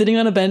 sitting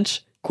on a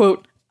bench,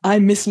 quote, I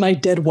miss my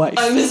dead wife.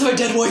 I miss my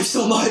dead wife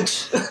so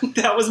much.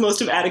 That was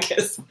most of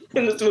Atticus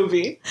in this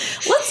movie.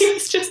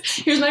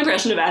 Here's my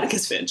impression of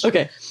Atticus Finch.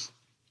 Okay.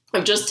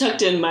 I've just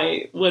tucked in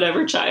my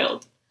whatever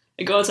child.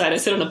 I go outside, I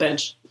sit on a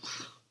bench.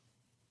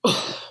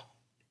 Oh.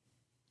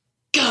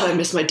 God, I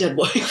miss my dead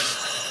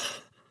wife.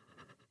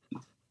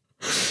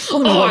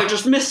 I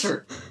just miss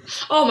her.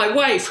 Oh, my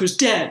wife, who's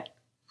dead.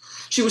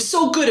 She was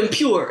so good and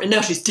pure, and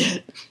now she's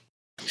dead.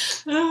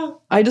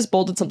 I just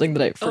bolded something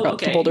that I forgot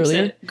to bold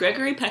earlier. Said,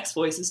 Gregory Peck's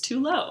voice is too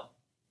low.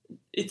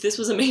 If this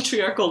was a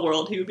matriarchal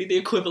world, he would be the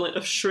equivalent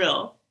of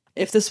shrill.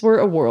 If this were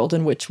a world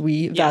in which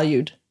we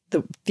valued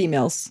the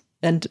females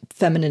and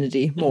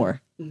femininity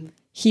more,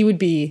 he would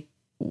be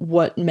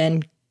what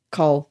men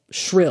call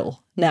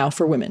shrill now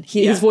for women.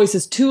 His voice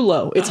is too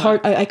low. It's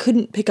hard. I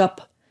couldn't pick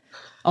up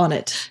on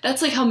it.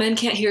 That's like how men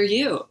can't hear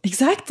you.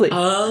 Exactly.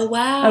 Oh,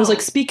 wow. I was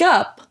like, speak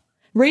up.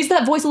 Raise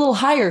that voice a little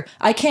higher.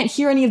 I can't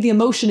hear any of the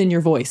emotion in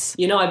your voice.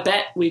 You know, I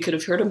bet we could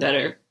have heard him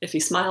better if he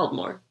smiled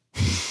more.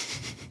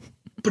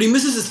 But he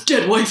misses his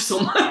dead wife so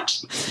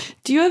much.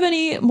 Do you have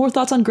any more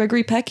thoughts on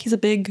Gregory Peck? He's a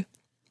big...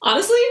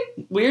 Honestly,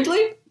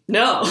 weirdly,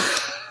 no.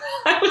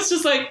 I was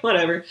just like,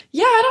 whatever.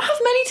 Yeah, I don't have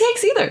many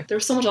takes either. There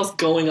was so much else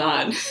going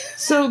on.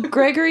 So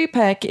Gregory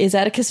Peck is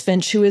Atticus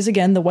Finch, who is,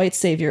 again, the white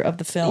savior of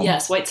the film.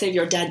 Yes, white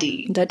savior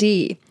daddy.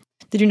 Daddy.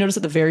 Did you notice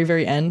at the very,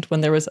 very end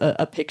when there was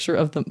a picture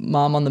of the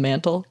mom on the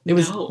mantle? It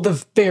was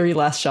the very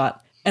last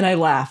shot. And I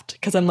laughed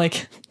because I'm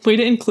like, way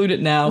to include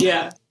it now.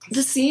 Yeah.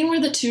 The scene where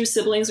the two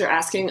siblings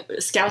are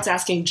Scout's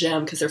asking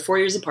Jem, because they're 4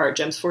 years apart,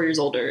 Jem's 4 years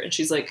older, and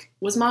she's like,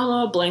 was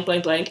Mama blank,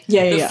 blank, blank?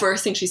 The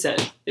first thing she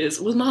said is,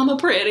 was Mama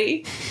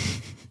pretty?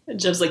 And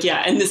Jem's like,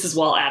 yeah, and this is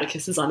while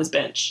Atticus is on his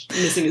bench,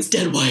 missing his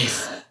dead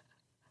wife.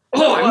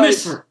 Oh, I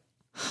miss her.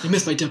 I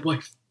miss my dead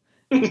wife.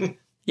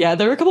 Yeah,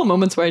 there were a couple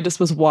moments where I just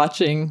was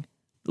watching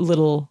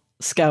little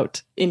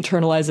Scout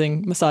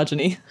internalizing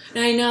misogyny.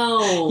 I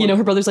know. You know,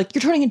 her brother's like,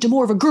 you're turning into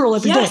more of a girl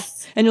every day.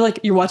 And you're like,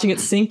 you're watching it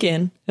sink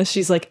in as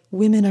she's like,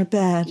 women are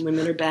bad.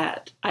 Women are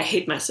bad. I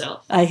hate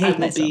myself. I hate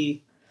myself. I will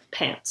be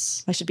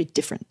pants. I should be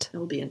different. I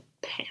will be in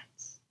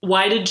pants.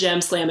 Why did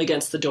Jem slam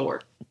against the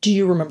door? Do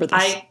you remember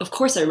this? Of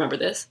course I remember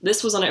this.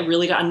 This was when I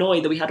really got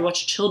annoyed that we had to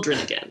watch Children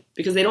again,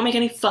 because they don't make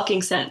any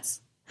fucking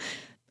sense.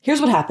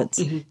 Here's what happens.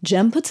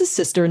 Jem puts his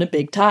sister in a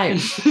big tire.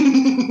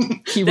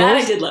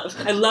 I did love.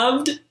 I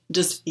loved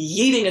just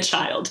yeeting a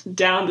child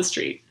down the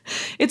street.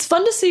 It's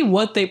fun to see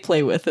what they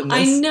play with in this.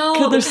 I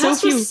know. The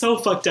cast so was so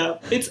fucked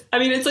up. It's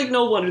like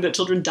no wonder that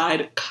children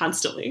died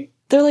constantly.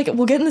 They're like,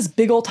 we'll get in this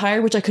big old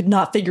tire, which I could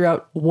not figure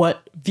out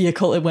what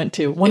vehicle it went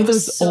to. One of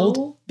those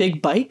old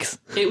big bikes.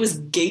 It was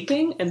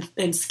gaping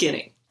and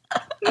skinning.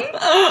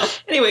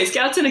 Anyway,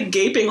 Scout's in a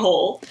gaping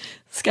hole.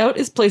 Scout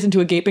is placed into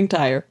a gaping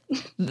tire.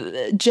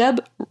 Jeb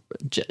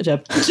Bush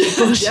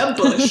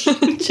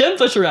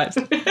arrives.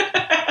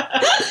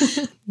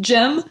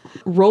 Jem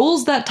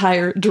rolls that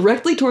tire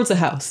directly towards the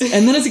house.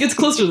 And then as it gets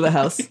closer to the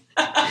house,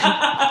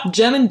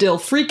 Jem and Dill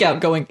freak out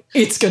going,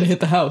 it's going to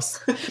hit the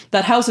house.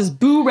 That house is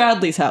Boo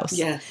Radley's house.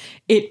 Yeah.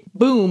 It,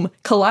 boom,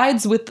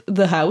 collides with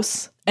the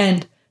house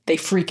and they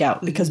freak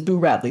out because Boo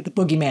Radley, the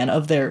boogeyman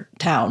of their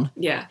town,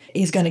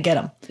 he's going to get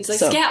him. He's like,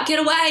 Scout, get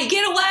away,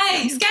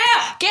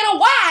 Scout! Get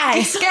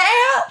away,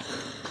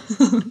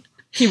 Scout!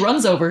 He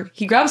runs over,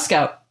 he grabs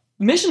Scout.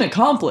 Mission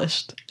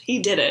accomplished. He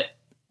did it.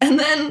 And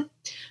then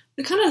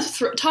he kind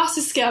of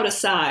tosses Scout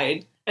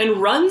aside and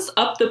runs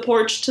up the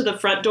porch to the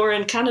front door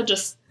and kind of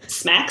just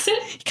smacks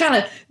it. He kind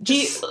of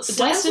just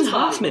Dustin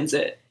Hoffman's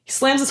it. He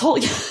slams his whole...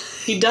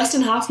 He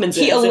Dustin Hoffman's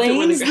it. He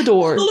Elaine's the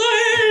door.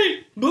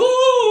 Elaine! Boo!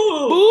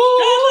 Boo!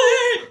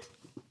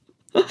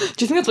 Do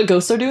you think that's what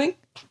ghosts are doing?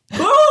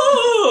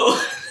 Boo!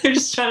 They're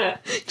just trying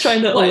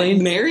to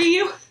Elaine marry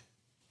you?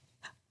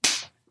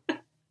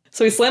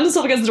 So he slams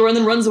himself against the door and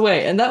then runs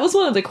away. And that was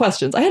one of the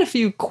questions. I had a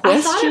few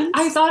questions.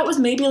 I thought it was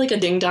maybe like a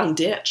ding-dong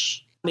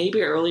ditch.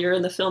 Maybe earlier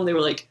in the film they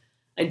were like,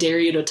 I dare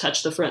you to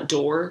touch the front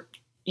door.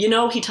 You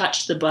know, he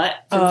touched the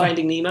butt from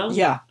Finding Nemo?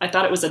 Yeah. I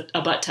thought it was a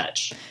butt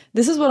touch.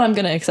 This is what I'm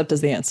going to accept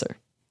as the answer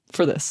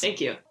for this.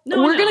 Thank you.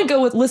 We're going to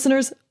go with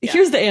listeners. Yeah.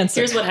 Here's the answer.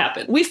 Here's what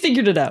happened. We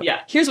figured it out.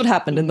 Yeah. Here's what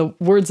happened in the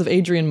words of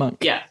Adrian Monk.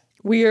 Yeah.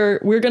 We're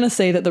going to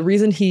say that the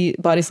reason he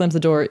body slams the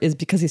door is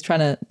because he's trying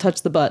to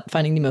touch the butt,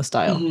 Finding Nemo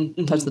style.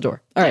 Touch the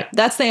door. All right.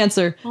 That's the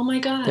answer. Oh my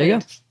God. There you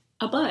go.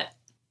 A butt.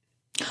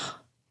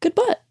 Good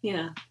butt.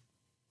 Yeah.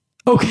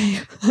 Okay,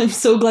 I'm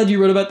so glad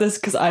you wrote about this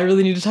because I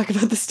really need to talk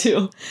about this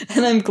too.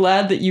 And I'm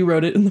glad that you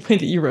wrote it in the way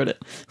that you wrote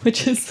it,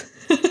 which is...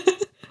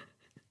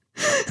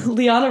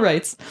 Liana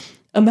writes,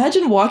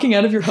 imagine walking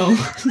out of your home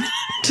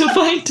to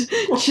find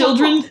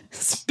children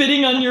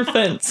spitting on your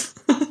fence.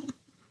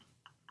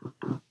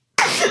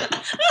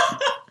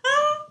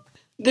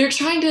 They're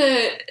trying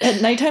to...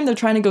 At nighttime, they're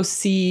trying to go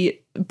see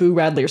Boo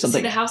Radley or something.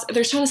 See the house.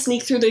 They're trying to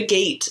sneak through the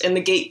gate, and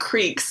the gate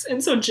creaks.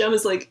 And so Jem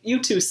is like,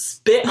 you two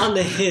spit on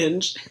the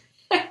hinge.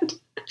 And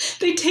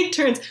they take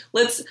turns.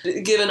 Let's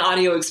give an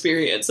audio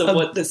experience of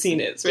what the scene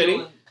is.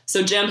 Ready?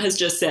 So Jem has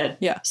just said,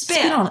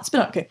 spit on it.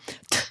 Okay.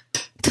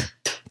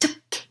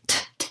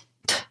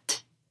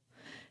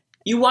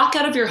 You walk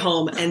out of your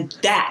home, and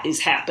that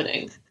is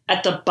happening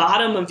at the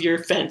bottom of your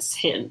fence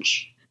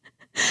hinge.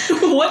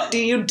 What do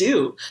you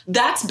do?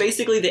 That's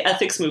basically the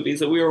ethics movies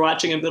that we were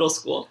watching in middle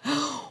school.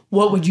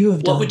 What would you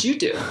have done? What would you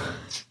do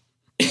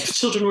if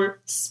children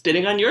were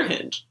spitting on your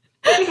hinge?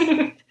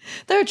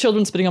 There are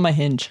children spitting on my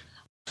hinge.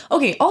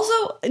 Okay,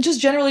 also, just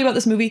generally about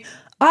this movie,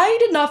 I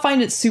did not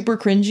find it super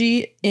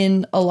cringy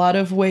in a lot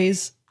of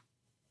ways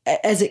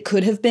as it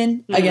could have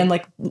been. Again,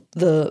 like,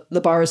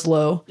 the bar is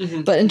low.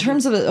 But in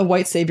terms of a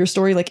white savior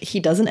story, like, he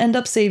doesn't end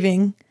up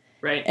saving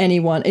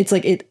anyone. It's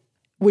like,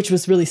 which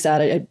was really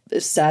sad.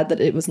 It's sad that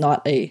it was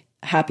not a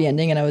happy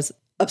ending, and I was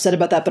upset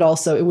about that, but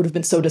also it would have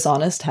been so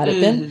dishonest had it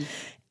been.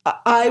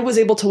 I was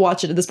able to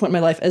watch it at this point in my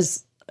life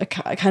as a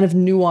kind of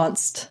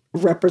nuanced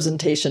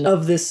representation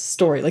of this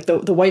story. Like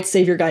the white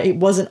savior guy, it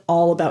wasn't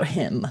all about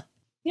him.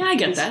 Yeah, I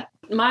get that.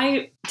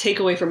 My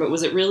takeaway from it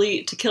was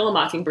To Kill a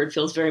Mockingbird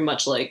feels very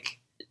much like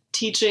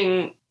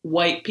teaching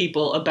white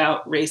people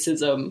about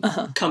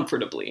racism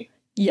comfortably.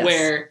 Yes.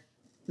 Where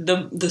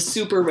the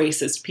super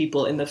racist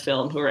people in the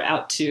film who are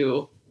out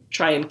to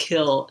try and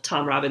kill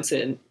Tom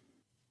Robinson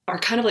are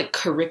kind of like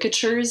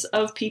caricatures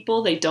of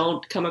people. They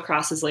don't come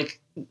across as like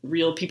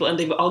real people, and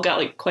they've all got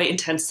like quite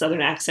intense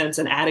Southern accents,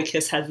 and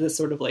Atticus has this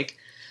sort of like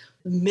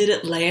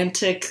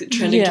mid-Atlantic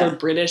trending toward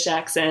British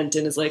accent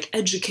and is like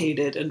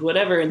educated and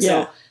whatever. And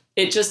so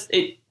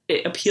it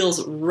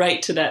appeals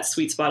right to that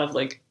sweet spot of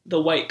like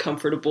the white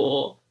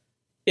comfortable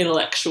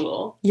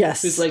intellectual.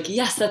 Yes. Who's like,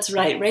 yes, that's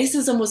right.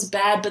 Racism was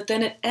bad, but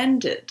then it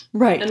ended.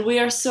 Right. And we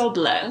are so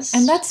blessed.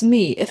 And that's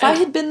me. If I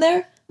had been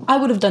there, I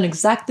would have done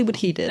exactly what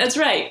he did. That's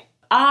right.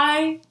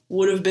 I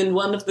would have been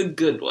one of the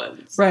good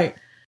ones. Right.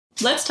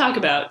 Let's talk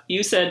about,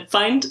 you said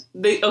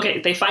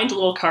they find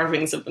little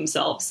carvings of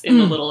themselves in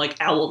the little like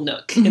owl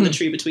nook in the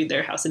tree between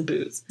their house and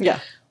Boo's. Yeah.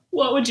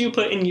 What would you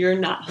put in your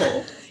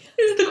knothole?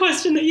 Is the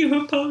question that you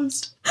have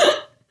posed.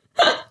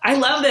 I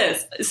love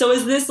this. So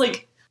is this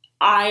like,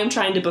 I am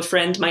trying to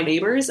befriend my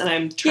neighbors and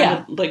I'm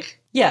trying to like...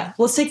 Yeah,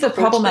 let's take the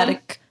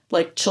problematic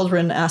like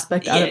children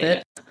aspect out of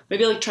it.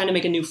 Maybe like trying to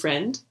make a new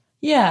friend.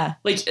 Yeah.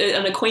 Like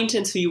an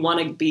acquaintance who you want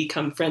to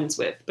become friends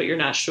with, but you're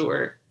not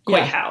sure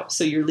quite how.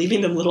 So you're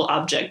leaving them little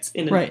objects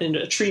in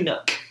a tree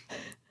nook.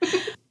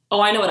 Oh,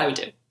 I know what I would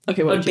do.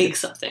 Okay, I would bake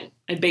something.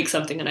 I'd bake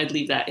something and I'd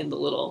leave that in the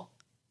little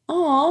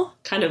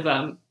kind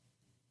of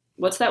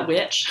what's that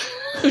witch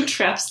who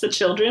traps the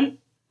children?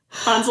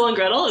 Hansel and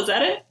Gretel, is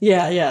that it?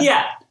 Yeah.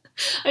 Yeah.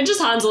 I'd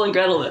just Hansel and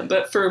Gretel them,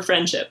 but for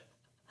friendship.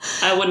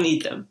 I wouldn't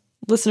eat them.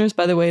 Listeners,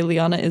 by the way,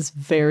 Liana is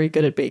very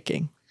good at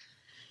baking.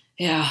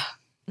 Yeah.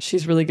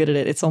 She's really good at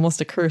it. It's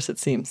almost a curse, it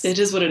seems. It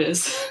is what it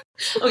is.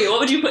 Okay, what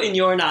would you put in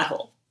your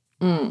knothole?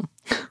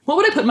 What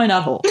would I put in my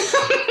knothole?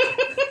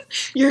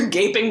 Your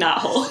gaping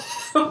knothole.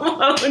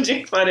 What would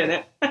you put in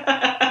it?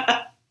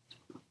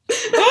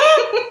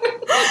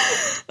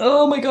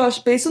 Oh my gosh.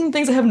 Based on the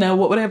things I have now,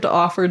 what would I have to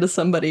offer to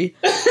somebody?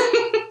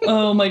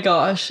 Oh my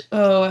gosh.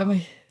 Oh,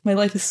 my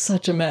life is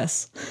such a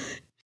mess.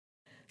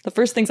 The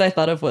first things I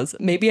thought of was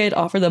maybe I'd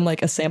offer them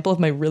like a sample of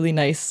my really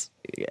nice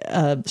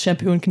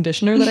shampoo and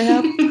conditioner that I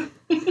have.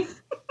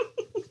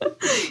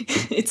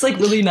 It's like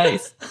really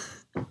nice.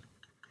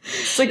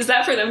 It's like, is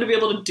that for them to be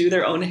able to do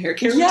their own hair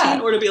care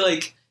routine, or to be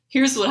like,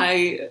 here's what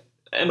I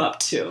am up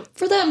to?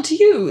 For them to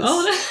use.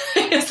 Oh,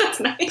 I guess that's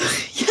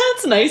nice. Yeah,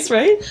 it's nice,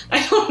 right?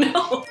 I don't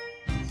know.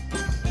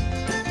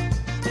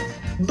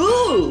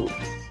 Boo!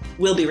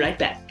 We'll be right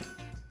back.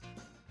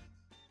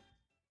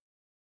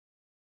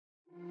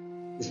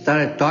 We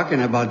started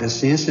talking about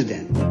this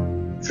incident.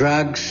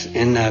 Drugs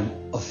and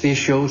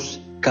officials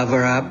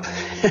cover up.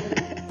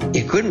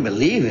 You couldn't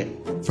believe it.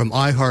 From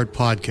iHeart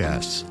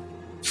Podcasts.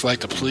 It's like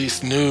the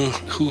police knew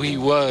who he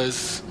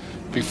was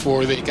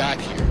before they got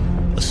here.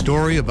 A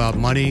story about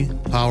money,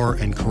 power,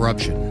 and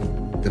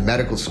corruption. The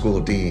medical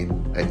school dean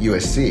at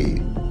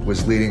USC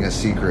was leading a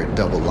secret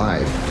double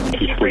life.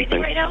 She's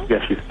breathing right now?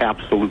 Yes, she's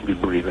absolutely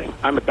breathing.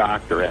 I'm a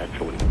doctor,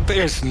 actually.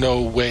 There's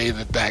no way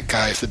that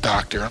guy's a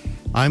doctor.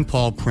 I'm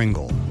Paul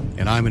Pringle,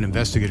 and I'm an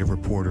investigative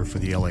reporter for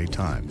the LA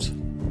Times.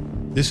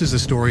 This is the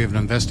story of an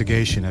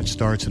investigation that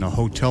starts in a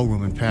hotel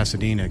room in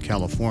Pasadena,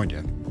 California,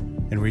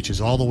 and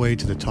reaches all the way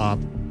to the top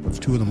of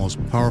two of the most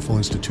powerful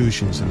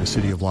institutions in the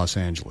city of Los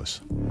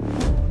Angeles.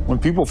 When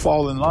people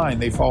fall in line,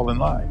 they fall in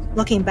line.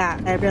 Looking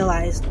back, I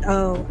realized,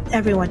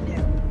 everyone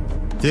knew.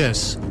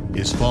 This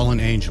is Fallen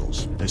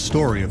Angels, a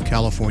story of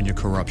California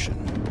corruption.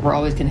 We're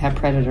always going to have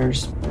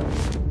predators.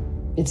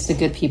 It's the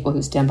good people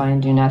who stand by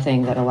and do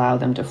nothing that allow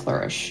them to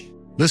flourish.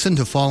 Listen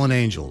to Fallen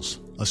Angels,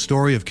 a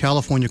story of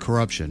California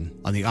corruption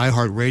on the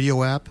iHeart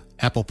Radio app,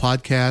 Apple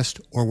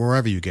Podcast, or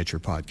wherever you get your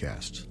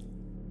podcasts.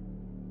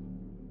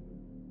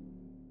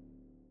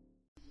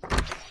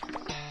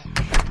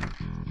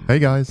 Hey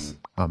guys,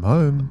 I'm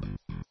home.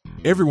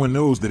 Everyone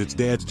knows that it's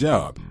Dad's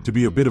job to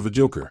be a bit of a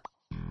joker.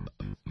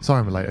 Sorry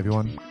I'm late,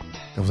 everyone.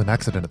 There was an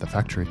accident at the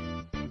factory.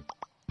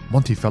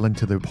 Monty fell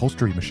into the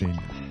upholstery machine.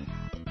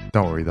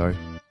 Don't worry though,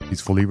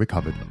 he's fully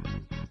recovered.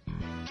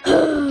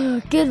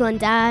 Good one,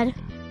 Dad.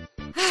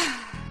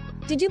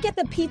 Did you get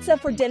the pizza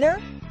for dinner?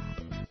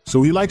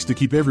 So he likes to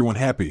keep everyone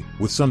happy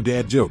with some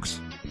dad jokes.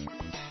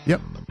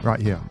 Yep, right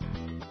here.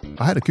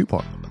 I had a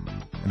coupon,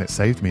 and it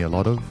saved me a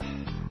lot of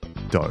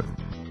dough.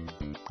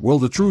 Well,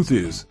 the truth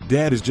is,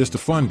 Dad is just a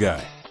fun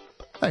guy.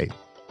 Hey,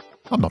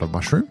 I'm not a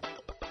mushroom.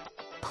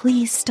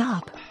 Please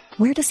stop.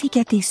 Where does he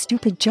get these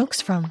stupid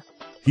jokes from?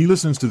 He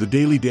listens to the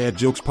Daily Dad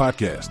Jokes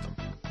podcast.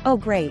 Oh,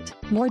 great.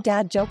 More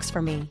dad jokes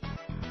for me.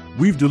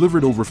 We've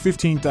delivered over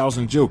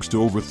 15,000 jokes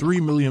to over 3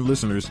 million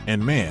listeners,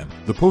 and man,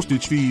 the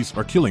postage fees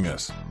are killing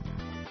us.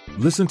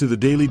 Listen to the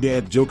Daily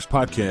Dad Jokes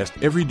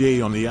podcast every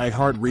day on the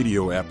iHeart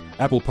Radio app,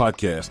 Apple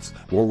Podcasts,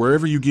 or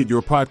wherever you get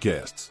your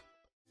podcasts.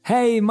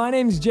 Hey, my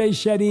name's Jay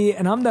Shetty,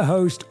 and I'm the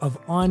host of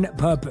On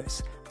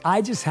Purpose.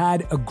 I just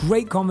had a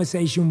great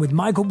conversation with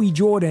Michael B.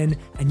 Jordan,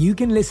 and you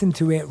can listen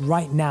to it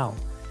right now.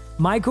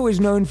 Michael is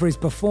known for his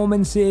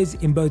performances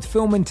in both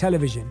film and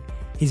television.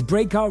 His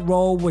breakout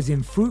role was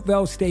in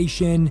Fruitvale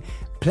Station,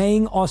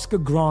 playing Oscar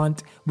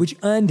Grant, which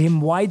earned him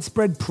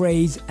widespread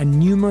praise and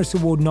numerous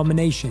award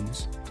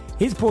nominations.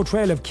 His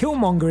portrayal of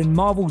Killmonger in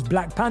Marvel's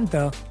Black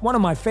Panther, one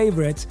of my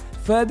favorites,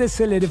 further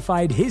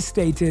solidified his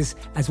status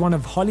as one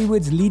of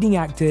Hollywood's leading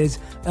actors,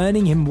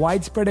 earning him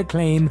widespread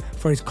acclaim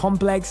for his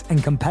complex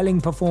and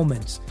compelling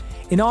performance.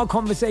 In our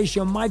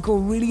conversation, Michael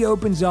really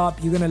opens up.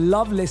 You're going to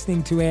love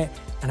listening to it,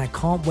 and I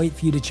can't wait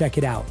for you to check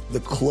it out. The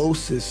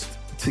closest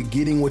to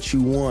getting what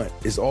you want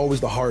is always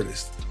the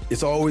hardest.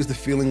 It's always the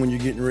feeling when you're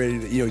getting ready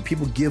to,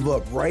 people give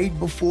up right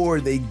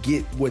before they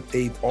get what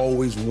they've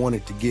always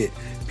wanted to get.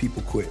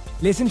 People quit.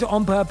 Listen to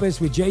On Purpose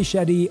with Jay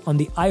Shetty on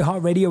the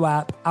iHeartRadio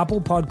app, Apple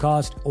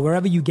Podcast, or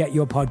wherever you get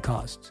your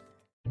podcasts.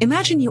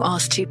 Imagine you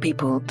ask two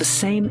people the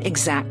same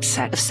exact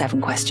set of 7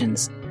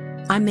 questions.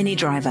 I'm Minnie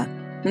Driver,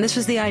 and this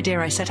was the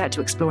idea I set out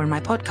to explore in my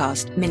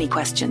podcast, Mini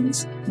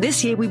Questions.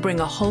 This year, we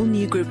bring a whole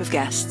new group of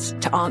guests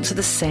to answer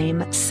the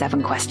same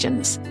 7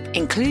 questions,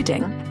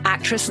 including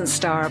actress and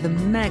star of the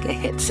mega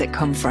hit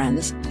sitcom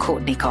Friends,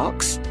 Courtney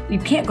Cox. You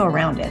can't go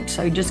around it,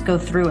 so you just go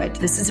through it.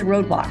 This is a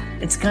roadblock.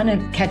 It's going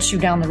to catch you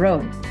down the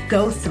road.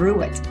 Go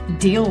through it.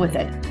 Deal with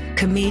it.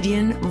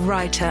 comedian,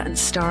 writer, and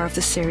star of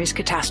the series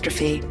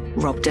Catastrophe,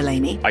 Rob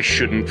Delaney. I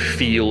shouldn't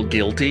feel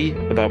guilty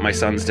about my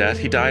son's death.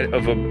 He died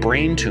of a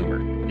brain tumor.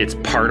 It's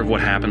part of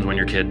what happens when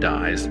your kid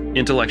dies.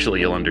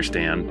 Intellectually, you'll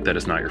understand that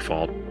it's not your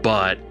fault,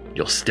 but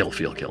you'll still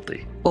feel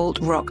guilty.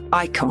 Alt-rock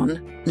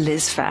icon,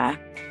 Liz Phair.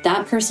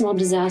 That personal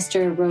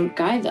disaster wrote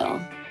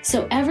Guyville.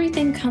 So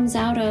everything comes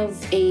out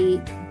of a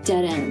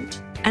dead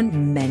end.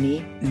 And many,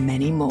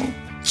 many more.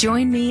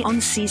 Join me on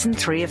Season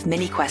 3 of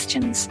Mini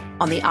Questions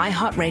on the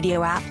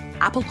iHeartRadio app,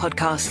 Apple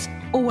Podcasts,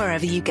 or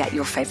wherever you get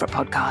your favorite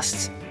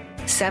podcasts.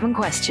 7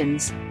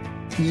 questions,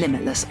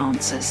 limitless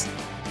answers.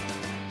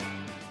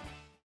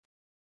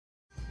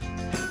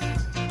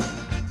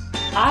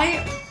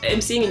 I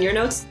am seeing in your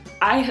notes,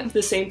 I have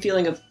the same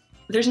feeling of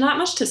there's not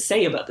much to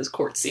say about this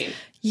court scene.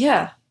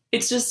 Yeah.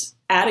 It's just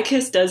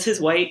Atticus does his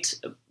white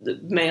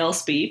male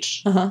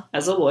speech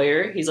as a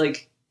lawyer. He's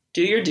like,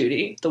 do your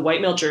duty. The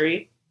white male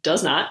jury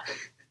does not.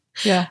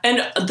 Yeah. And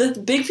the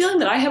big feeling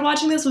that I had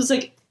watching this was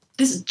like,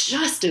 this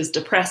just is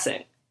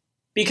depressing.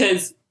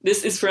 Because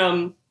this is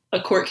from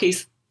a court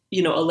case,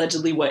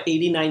 allegedly,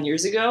 89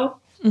 years ago?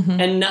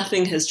 Mm-hmm. And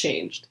nothing has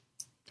changed.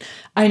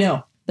 I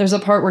know. There's a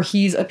part where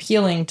he's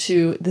appealing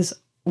to this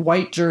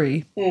white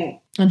jury. Mm.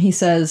 And he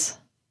says,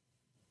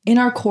 in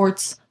our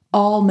courts,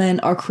 all men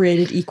are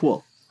created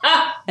equal.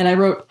 And I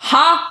wrote,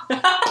 ha!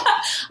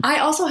 I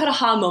also had a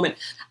ha moment.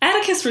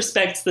 Atticus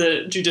respects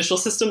the judicial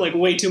system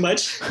way too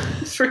much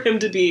for him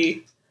to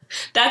be...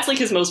 That's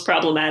his most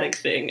problematic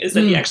thing, is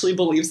that he actually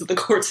believes that the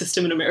court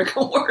system in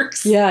America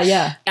works. Yeah,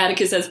 yeah.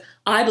 Atticus says,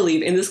 I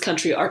believe in this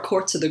country our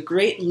courts are the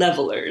great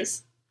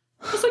levelers.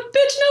 I was like, bitch,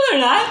 no they're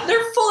not.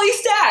 They're fully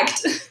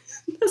stacked.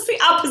 That's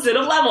the opposite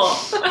of level.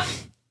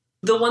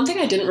 The one thing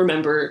I didn't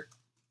remember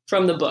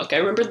from the book, I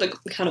remembered the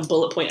kind of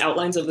bullet point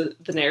outlines of the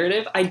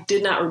narrative. I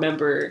did not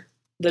remember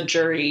the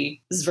jury's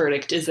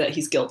verdict is that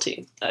he's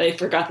guilty. I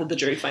forgot that the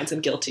jury finds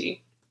him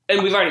guilty.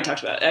 And we've already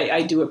talked about it.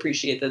 I do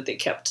appreciate that they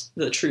kept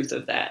the truth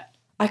of that.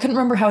 I couldn't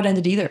remember how it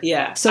ended either.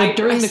 Yeah. So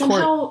during the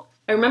court...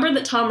 I remember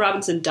that Tom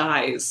Robinson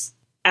dies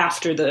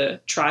after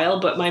the trial,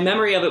 but my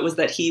memory of it was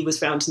that he was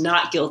found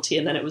not guilty,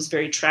 and then it was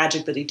very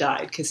tragic that he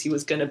died because he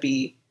was going to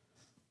be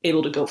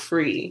able to go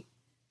free.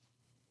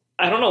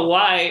 I don't know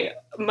why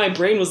my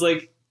brain was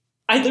like,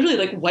 I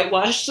literally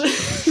whitewashed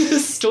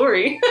this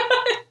story.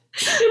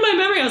 In my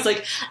memory, I was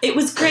like, it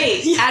was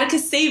great.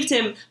 Atticus saved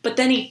him, but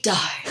then he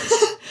died.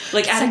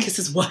 Like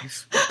Atticus's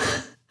wife.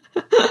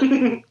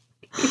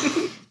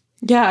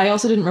 Yeah, I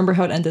also didn't remember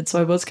how it ended, so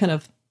I was kind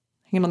of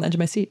hanging on the edge of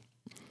my seat.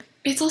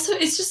 It's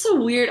just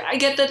so weird. I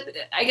get that.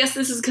 I guess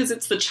this is because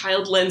it's the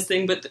child lens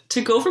thing, but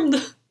to go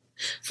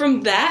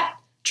from that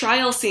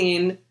trial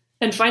scene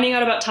and finding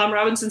out about Tom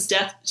Robinson's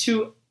death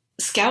to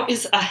Scout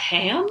is a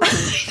ham?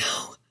 I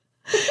know.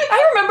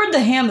 I remembered the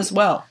ham as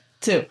well,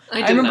 too.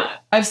 I remember.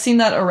 I've seen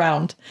that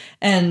around,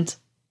 and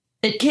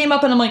it came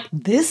up, and I'm like,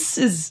 this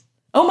is...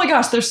 Oh my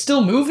gosh, there's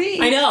still movie?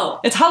 I know.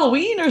 It's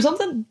Halloween or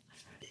something?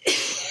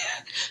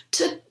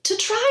 To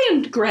try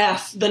and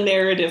graph the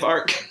narrative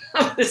arc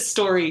of this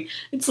story,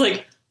 it's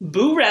like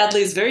Boo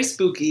Radley is very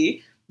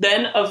spooky,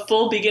 then a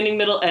full beginning,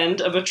 middle,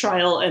 end of a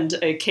trial and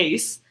a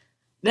case,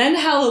 then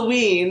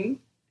Halloween,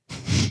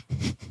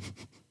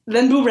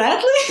 then Boo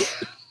Radley?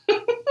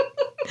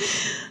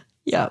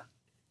 Yeah.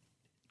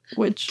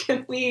 Which...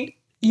 Can we...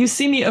 You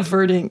see me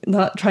averting,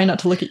 trying not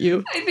to look at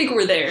you. I think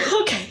we're there.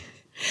 Okay.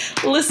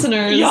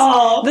 Listeners,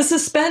 y'all, the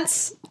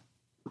suspense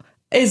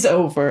is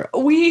over.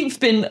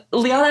 Liana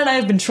and I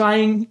have been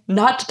trying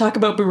not to talk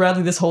about Boo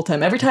Radley this whole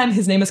time. Every time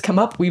his name has come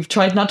up, we've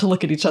tried not to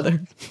look at each other.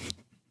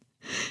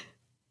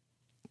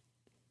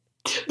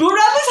 Boo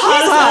Radley's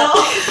hot as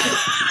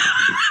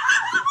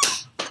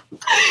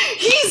hell.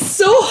 He's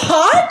so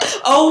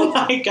hot! Oh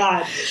my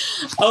god.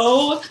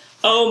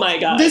 Oh my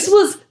god. This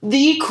was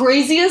the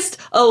craziest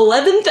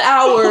 11th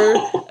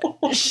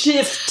hour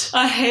shift.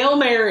 A Hail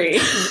Mary.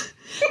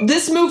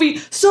 This movie,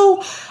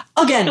 so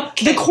again,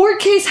 the court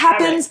case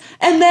happens,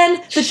 and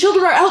then the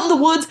children are out in the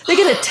woods. They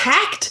get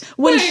attacked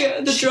when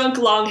the drunk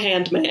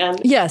longhand man.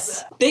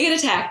 Yes, they get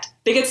attacked.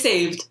 They get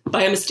saved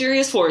by a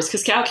mysterious force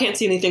because Cow can't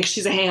see anything. 'Cause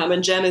she's a ham,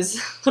 and Jem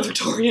is a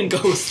Victorian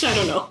ghost. I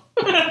don't know.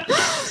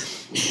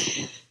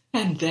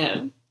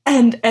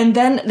 and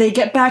then they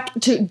get back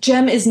to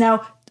Jem is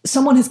now.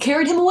 Someone has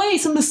carried him away,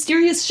 some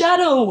mysterious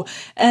shadow,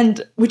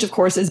 and which of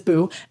course is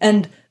Boo.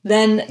 And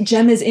then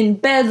Jem is in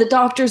bed. The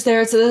doctor's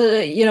there. It's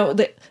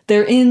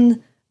they're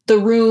in the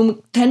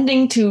room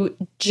tending to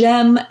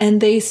Jem, and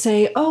they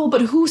say, "Oh,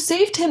 but who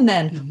saved him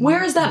then? Mm-hmm.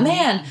 Where is that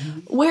man?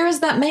 Where is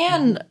that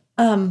man?"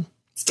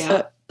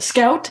 Scout.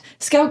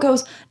 Scout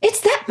goes,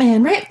 "It's that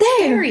man right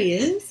there. There he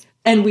is."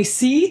 And we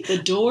see the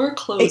door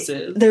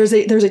closes. There's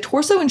a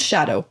torso in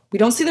shadow. We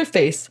don't see their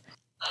face.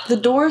 The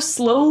door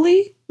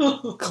slowly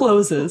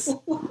closes,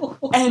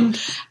 and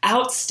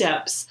out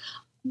steps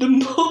the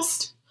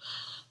most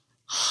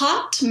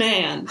hot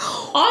man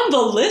on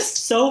the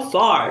list so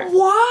far.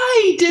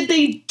 Why did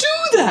they do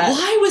that?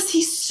 Why was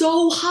he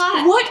so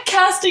hot? What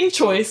casting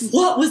choice?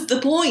 What was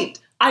the point?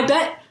 I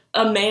bet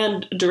a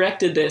man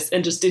directed this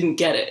and just didn't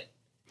get it.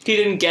 He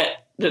didn't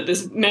get that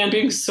this man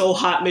being so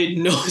hot made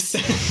no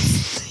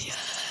sense.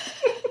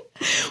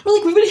 We're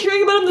like, we've been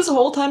hearing about him this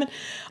whole time.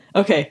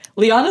 Okay,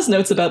 Liana's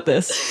notes about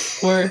this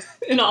were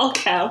in all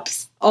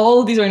caps. All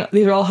of these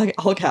are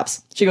all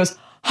caps. She goes,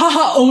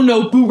 haha, oh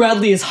no, Boo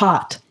Radley is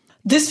hot.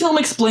 This film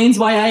explains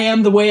why I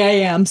am the way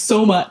I am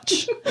so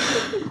much.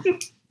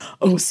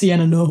 Oh,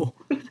 Sienna, no.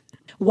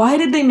 Why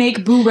did they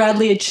make Boo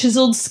Radley a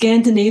chiseled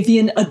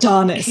Scandinavian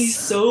Adonis? He's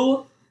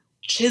so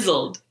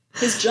chiseled.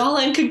 His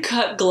jawline could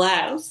cut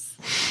glass.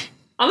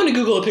 I'm going to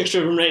Google a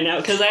picture of him right now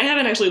because I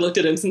haven't actually looked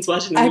at him since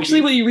watching the movie.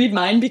 Actually, will you read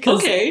mine?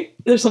 Because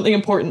there's something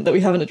important that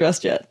we haven't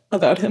addressed yet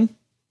about him.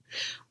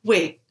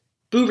 Wait,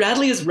 Boo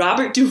Radley is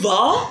Robert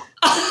Duvall?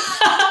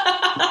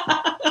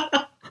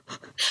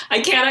 I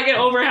cannot get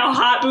over how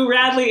hot Boo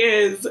Radley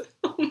is.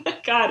 Oh my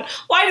god.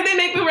 Why did they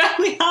make Boo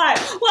Radley hot?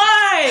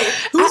 Why?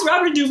 Who's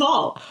Robert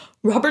Duvall?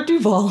 Robert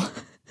Duvall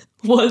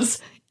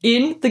was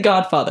in The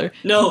Godfather.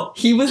 No.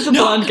 He was the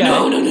blonde guy.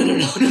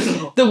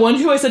 No. The one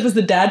who I said was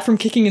the dad from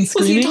Kicking and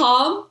Screaming. Was he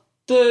Tom?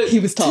 He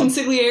was Tom.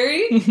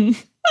 Consigliere? Mm-hmm.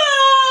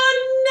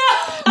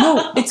 Oh, no!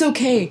 No, it's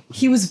okay.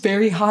 He was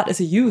very hot as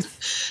a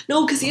youth.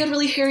 No, because he had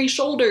really hairy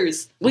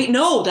shoulders. Wait,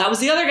 no, that was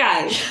the other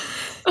guy.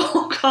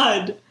 Oh,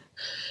 God.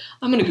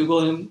 I'm going to Google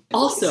him.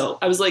 Also,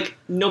 I was like,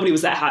 nobody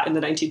was that hot in the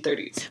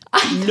 1930s.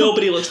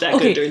 Nobody looked that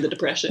good during the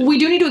Depression. We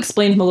do need to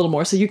explain him a little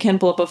more, so you can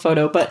pull up a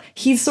photo, but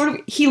he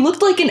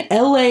looked like an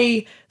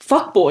LA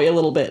fuckboy a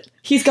little bit.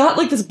 He's got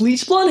like this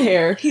bleach blonde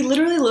hair. He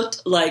literally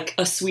looked like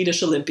a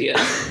Swedish Olympian.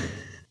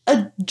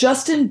 A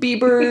Justin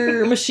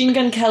Bieber, Machine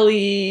Gun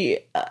Kelly.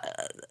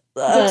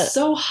 But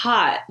so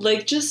hot.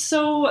 Like, just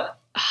so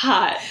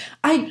hot.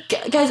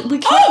 Guys, we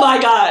can't. Oh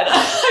my god!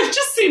 I've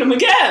just seen him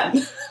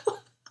again!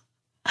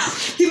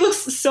 He looks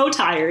so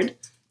tired,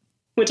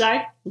 which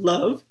I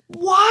love.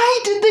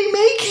 Why did they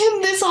make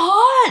him this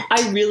hot?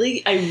 I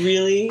really,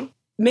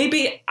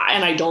 maybe,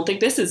 and I don't think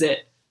this is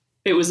it.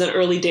 It was an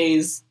early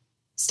days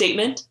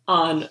statement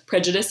on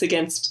prejudice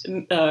against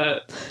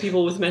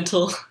people with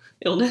mental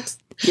illness.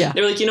 Yeah.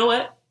 They were like, you know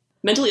what?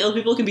 Mentally ill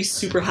people can be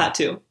super hot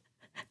too.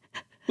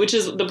 Which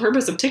is the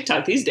purpose of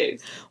TikTok these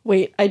days.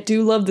 Wait, I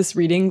do love this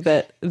reading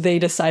that they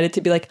decided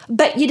to be like,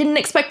 bet you didn't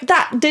expect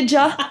that, did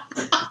ya?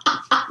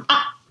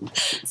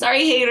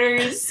 Sorry,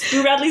 haters.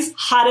 Boo Radley's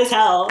hot as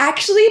hell.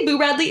 Actually, Boo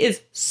Radley is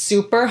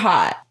super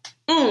hot.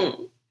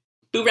 Boo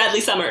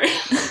Radley summer.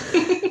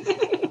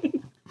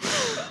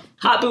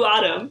 Hot Boo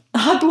Autumn.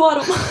 Hot Boo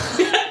Autumn.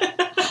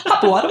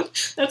 Hot Boo Autumn.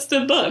 That's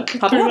the book.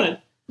 Hot Boo Autumn.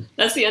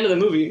 That's the end of the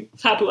movie.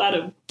 Hot Boo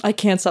Autumn. I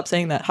can't stop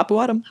saying that. Hot Boo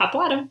Autumn. Hot Boo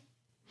Autumn.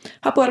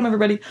 Hot Boo Autumn,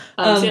 everybody.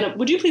 Sienna,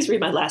 would you please read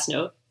my last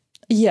note?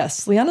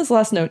 Yes, Liana's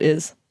last note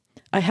is,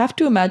 I have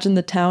to imagine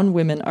the town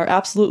women are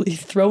absolutely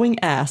throwing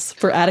ass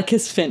for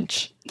Atticus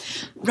Finch.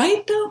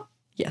 Right, though?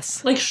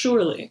 Yes. Like,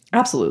 surely.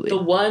 Absolutely.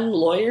 The one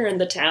lawyer in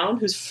the town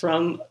who's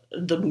from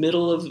the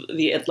middle of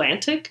the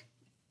Atlantic,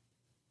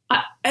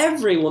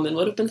 every woman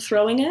would have been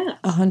throwing ass.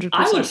 100%.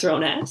 I would have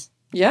thrown ass.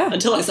 Yeah.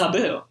 Until I saw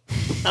Boo.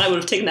 And I would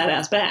have taken that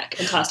ass back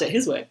and tossed it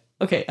his way.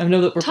 Okay, I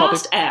know that we're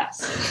Tossed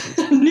ass.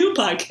 New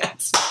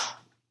podcast.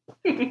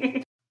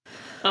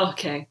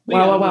 Okay.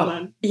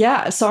 Wow.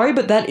 Yeah, sorry,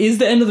 but that is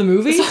the end of the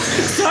movie.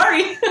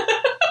 Sorry.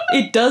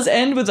 It does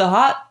end with a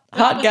hot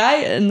guy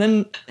and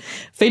then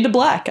fade to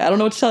black. I don't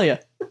know what to tell you.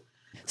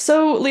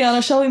 So,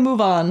 Liana, shall we move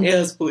on?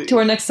 Yes, please. To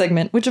our next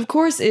segment, which of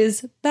course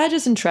is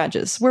Badges and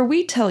Trages, where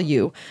we tell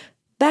you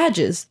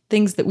badges,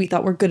 things that we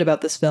thought were good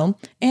about this film,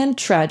 and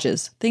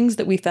trages, things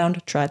that we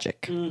found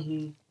tragic.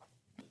 Mm-hmm.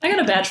 I got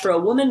a badge for a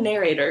woman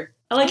narrator.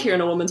 I like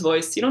hearing a woman's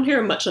voice. You don't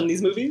hear much on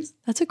these movies.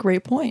 That's a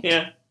great point.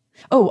 Yeah.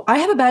 Oh, I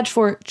have a badge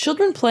for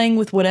children playing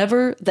with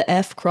whatever the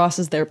F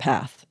crosses their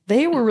path.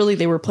 They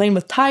were playing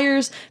with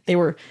tires. They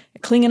were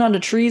clinging onto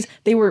trees.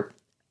 They were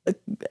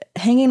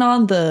hanging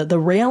on the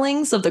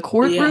railings of the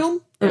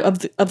courtroom or of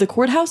the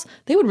courthouse.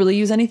 They would really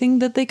use anything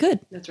that they could.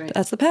 That's right.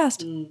 That's the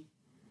past.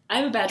 I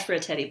have a badge for a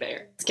teddy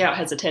bear. Scout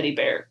has a teddy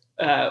bear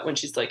when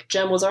she's like,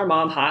 Jem, was our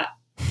mom hot?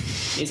 And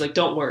he's like,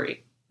 don't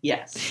worry.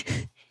 Yes.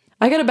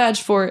 I got a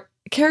badge for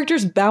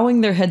characters bowing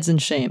their heads in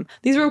shame.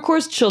 These are, of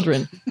course,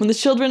 children. When the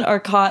children are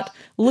caught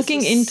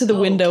looking into the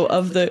window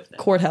of the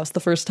courthouse the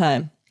first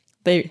time,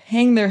 they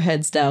hang their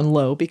heads down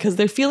low because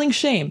they're feeling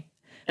shame.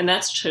 And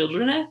that's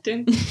children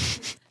acting.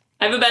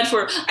 I have a badge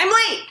for, I'm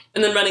late!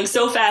 And then running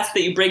so fast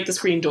that you break the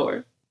screen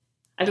door.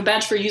 I have a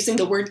badge for using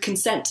the word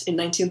consent in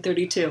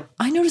 1932.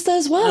 I noticed that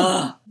as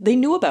well. They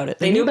knew about it.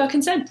 They knew about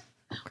consent.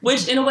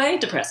 Which, in a way,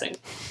 depressing.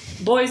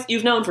 Boys,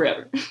 you've known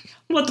forever.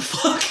 What the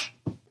fuck?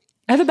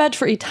 I have a badge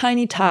for a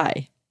tiny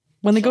tie.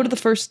 When they go to the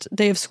first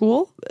day of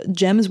school,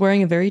 Jem is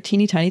wearing a very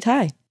teeny tiny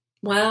tie.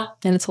 Wow.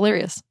 And it's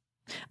hilarious.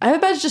 I have a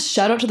badge just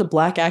shout out to the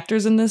black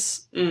actors in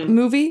this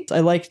movie. I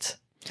liked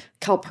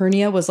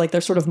Calpurnia was like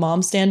their sort of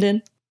mom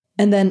stand-in.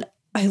 And then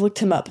I looked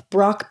him up.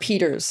 Brock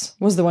Peters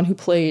was the one who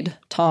played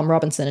Tom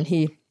Robinson, and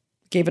he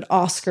gave an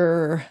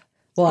Oscar.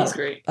 Well, He's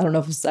great. I don't know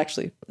if it's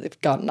actually they've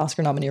got an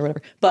Oscar nominee or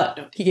whatever,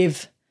 but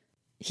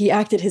he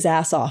acted his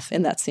ass off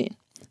in that scene.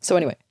 So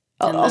anyway,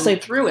 I'll say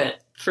through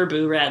it for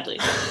Boo Radley.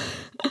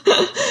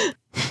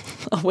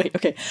 Oh, wait,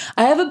 okay.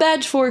 I have a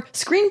badge for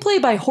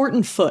screenplay by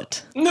Horton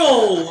Foote.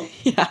 No!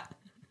 Yeah.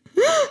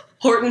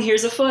 Horton,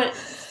 here's a foot.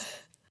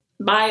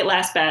 My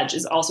last badge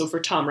is also for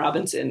Tom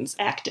Robinson's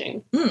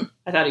acting.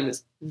 I thought he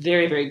was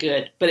very, very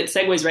good. But it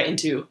segues right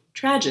into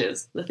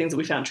trages, the things that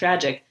we found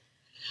tragic.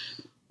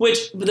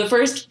 Which, the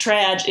first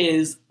trage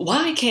is,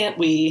 why can't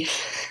we...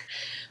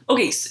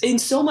 Okay, in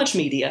so much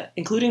media,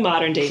 including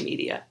modern day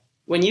media,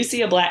 when you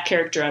see a black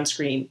character on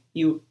screen,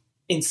 you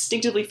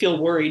instinctively feel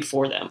worried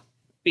for them.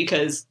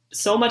 Because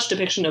so much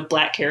depiction of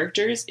black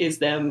characters is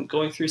them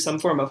going through some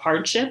form of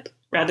hardship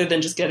rather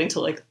than just getting to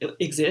like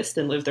exist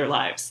and live their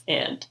lives.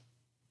 And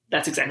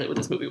that's exactly what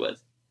this movie was.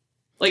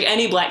 Like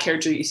any black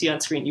character you see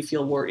on screen, you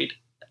feel worried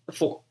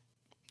for.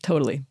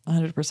 Totally.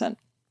 100%.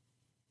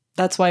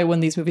 That's why when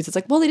these movies, it's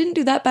like, well, they didn't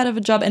do that bad of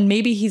a job. And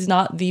maybe he's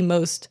not the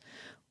most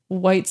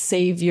white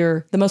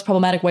savior, the most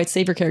problematic white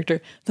savior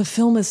character. The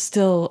film is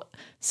still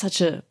such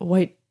a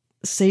white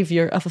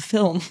savior of a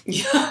film.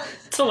 Yeah,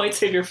 it's a white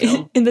savior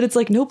film. In that it's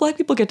like, no black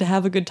people get to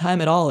have a good time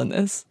at all in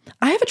this.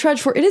 I have a trage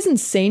for, it is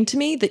insane to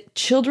me that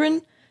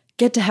children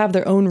get to have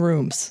their own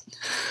rooms.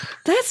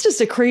 That's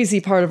just a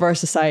crazy part of our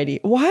society.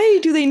 Why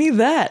do they need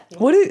that?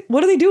 What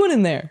are they doing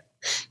in there?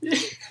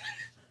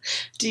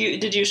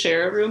 Did you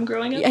share a room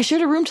growing up? I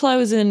shared a room till I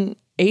was in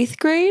 8th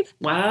grade.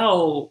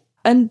 Wow.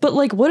 But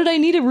like, what did I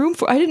need a room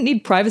for? I didn't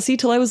need privacy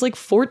till I was like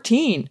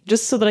 14,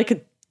 just so that I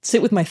could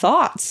sit with my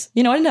thoughts.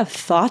 You know, I didn't have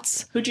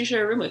thoughts. Who'd you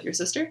share a room with? Your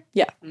sister?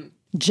 Yeah.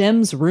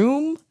 Jem's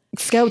room,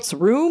 Scout's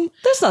room.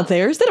 That's not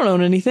theirs. They don't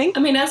own anything. I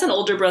mean, as an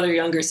older brother,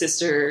 younger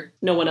sister,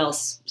 no one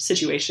else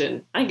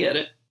situation, I get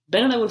it.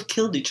 Ben and I would have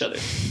killed each other.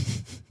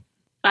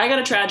 I got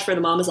a trage for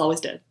the mom is always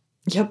dead.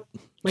 Yep.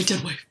 My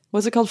dead wife.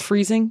 What's it called?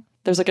 Freezing?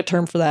 There's like a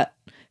term for that.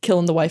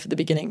 Killing the wife at the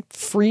beginning.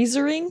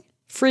 Freezering?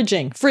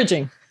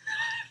 Fridging.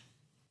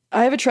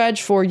 I have a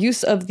trage for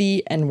use of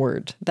the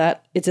N-word.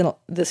 That it's in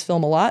this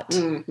film a lot.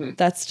 Mm-hmm.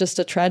 That's just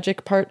a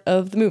tragic part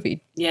of the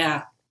movie.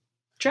 Yeah.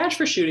 Trage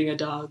for shooting a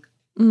dog.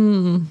 I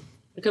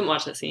couldn't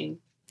watch that scene.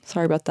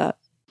 Sorry about that.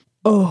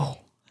 Oh,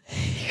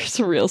 here's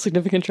a real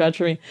significant trage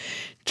for me.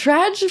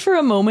 Trage for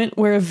a moment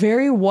where a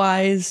very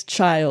wise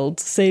child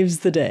saves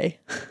the day.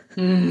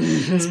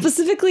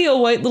 Specifically a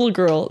white little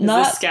girl. Is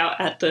not the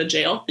scout at the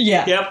jail?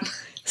 Yeah. Yep.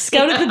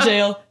 Scout at the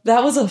jail.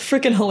 That was a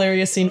freaking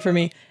hilarious scene for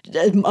me.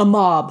 A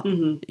mob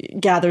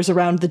gathers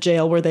around the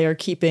jail where they are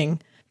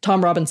keeping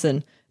Tom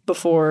Robinson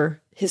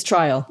before his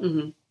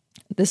trial.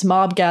 This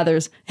mob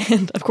gathers,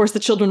 and of course the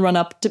children run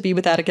up to be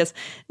with Atticus.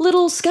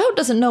 Little Scout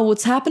doesn't know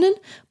what's happening,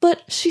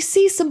 but she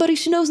sees somebody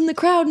she knows in the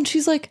crowd, and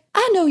she's like,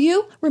 I know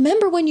you.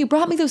 Remember when you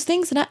brought me those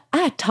things and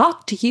I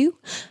talked to you?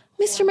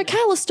 Mr.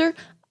 McAllister,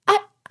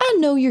 I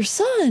know your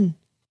son.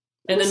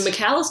 And then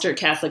McAllister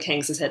Catholic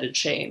hangs his head in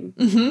shame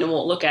and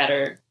won't look at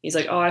her. He's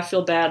like, oh, I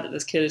feel bad that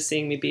this kid is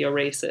seeing me be a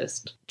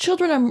racist.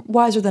 Children are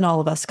wiser than all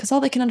of us, because all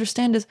they can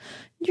understand is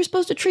you're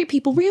supposed to treat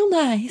people real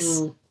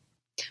nice.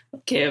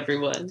 Okay,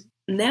 everyone.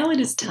 Now it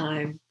is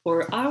time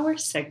for our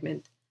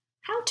segment,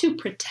 How to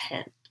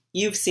Pretend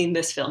You've Seen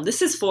This Film.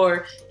 This is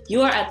for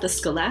you are at the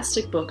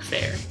Scholastic Book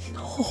Fair.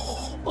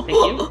 Thank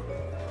you.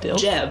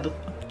 Jeb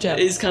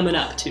is coming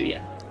up to you.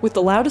 With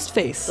the loudest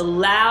face. The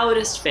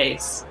loudest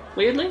face.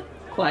 Weirdly,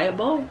 quiet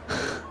boy.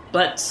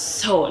 But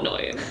so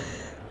annoying.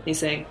 He's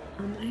saying,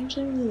 I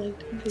actually really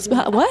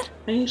liked what?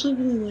 I actually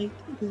really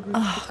liked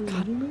Oh,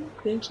 God.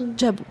 Actually,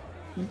 Jeb.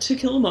 To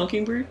Kill a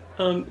Mockingbird,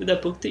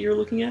 that book that you're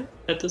looking at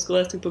the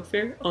Scholastic Book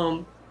Fair,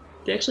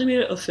 they actually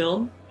made a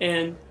film,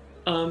 and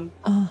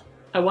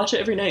I watch it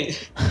every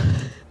night.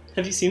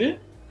 Have you seen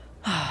it?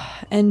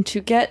 And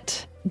to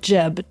get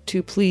Jeb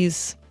to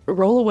please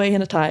roll away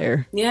in a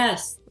tire.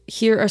 Yes.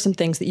 Here are some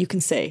things that you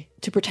can say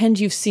to pretend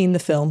you've seen the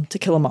film To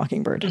Kill a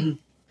Mockingbird.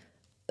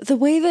 The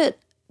way that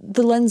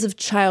the lens of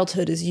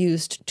childhood is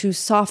used to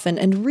soften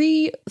and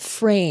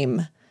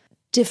reframe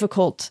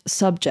difficult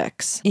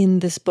subjects in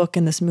this book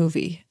and this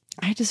movie,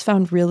 I just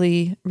found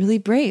really, really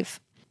brave.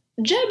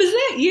 Jeb, is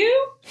that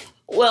you?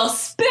 Well,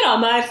 spit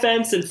on my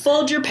fence and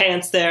fold your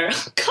pants there.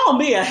 Call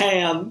me a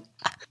ham.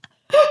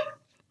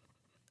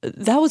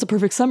 That was a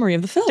perfect summary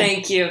of the film.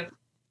 Thank you.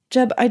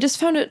 Jeb, I just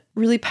found it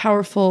really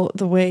powerful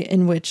the way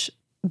in which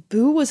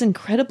Boo was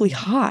incredibly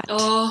hot.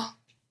 Oh.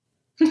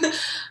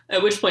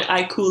 At which point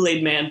I,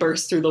 Kool-Aid Man,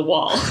 burst through the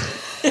wall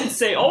and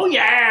say, oh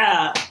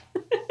yeah!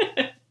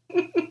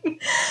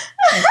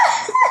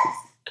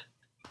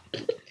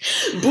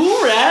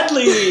 Boo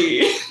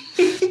Radley!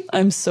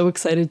 I'm so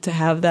excited to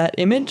have that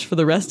image for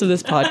the rest of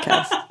this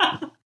podcast.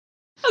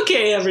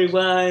 Okay,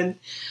 everyone.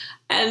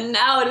 And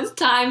now it is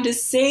time to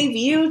save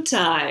you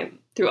time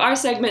through our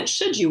segment,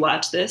 Should You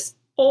Watch This?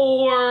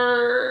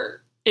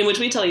 Or in which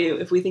we tell you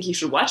if we think you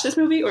should watch this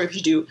movie or if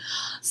you do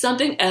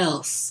something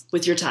else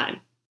with your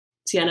time.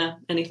 Sienna,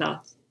 any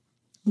thoughts?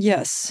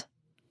 Yes.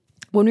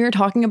 When we were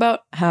talking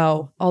about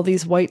how all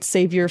these white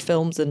savior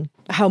films and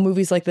how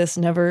movies like this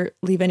never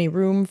leave any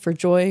room for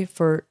joy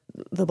for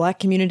the Black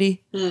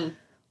community,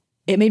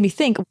 it made me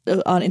think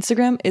on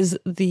Instagram is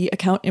the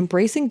account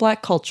Embracing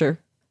Black Culture,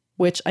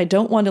 which I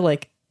don't want to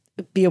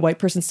be a white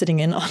person sitting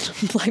in on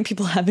Black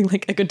people having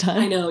like a good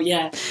time. I know,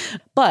 yeah.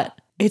 But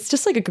it's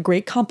just like a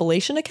great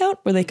compilation account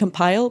where they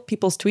compile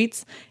people's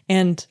tweets,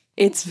 and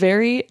it's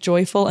very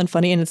joyful and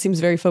funny, and it seems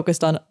very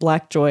focused on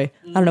Black joy.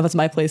 I don't know if it's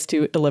my place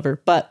to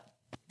deliver, but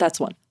that's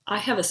one. I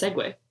have a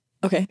segue.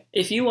 Okay.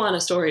 If you want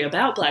a story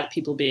about Black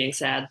people being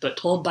sad, but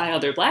told by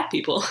other Black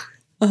people,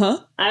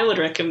 I would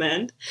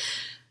recommend,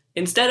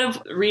 instead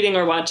of reading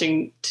or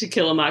watching To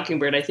Kill a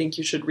Mockingbird, I think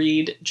you should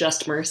read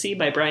Just Mercy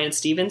by Bryan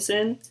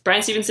Stevenson.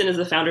 Bryan Stevenson is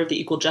the founder of the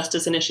Equal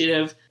Justice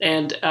Initiative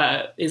and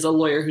is a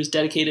lawyer who's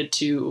dedicated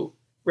to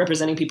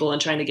representing people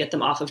and trying to get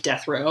them off of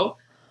death row.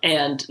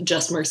 And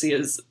Just Mercy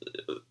is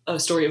a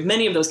story of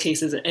many of those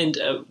cases, and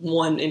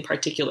one in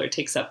particular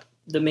takes up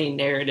the main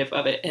narrative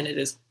of it. And it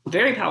is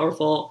very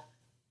powerful,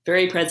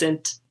 very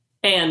present,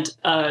 and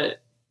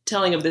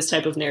telling of this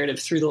type of narrative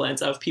through the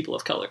lens of people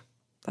of color.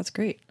 That's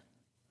great.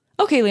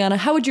 Okay, Liana,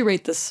 how would you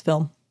rate this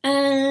film? I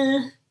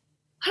don't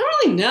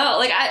really know.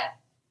 Like, I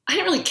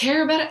didn't really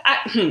care about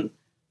it.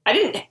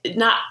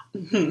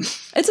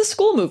 It's a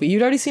school movie.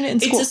 You'd already seen it in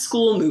school. It's a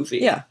school movie.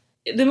 Yeah.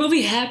 The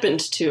movie happened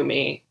to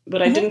me,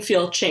 but I didn't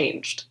feel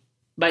changed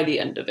by the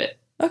end of it.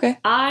 Okay.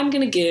 I'm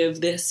going to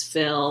give this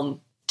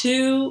film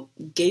 2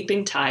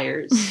 gaping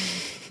tires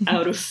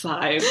out of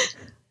 5.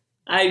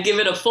 I'd give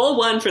it a full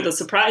 1 for the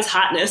surprise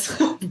hotness.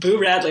 Boo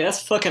Radley,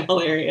 that's fucking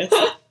hilarious.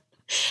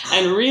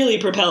 And really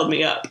propelled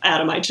me up out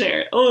of my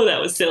chair. Oh,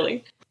 that was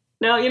silly.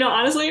 No,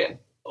 honestly,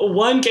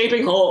 1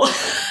 gaping hole.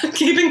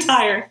 Gaping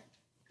tire.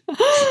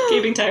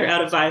 Gaping tire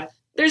out of 5.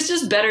 There's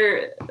just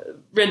better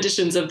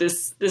renditions of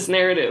this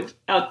narrative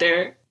out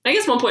there. I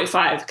guess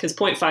 1.5, because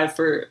 0.5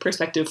 for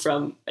perspective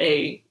from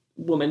a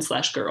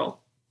woman/girl.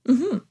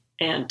 Mm-hmm.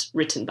 And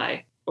written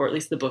by, or at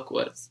least the book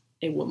was,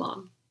 a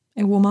woman.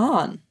 A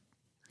woman.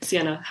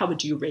 Sienna, how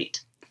would you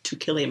rate To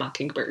Kill a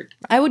Mockingbird?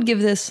 I would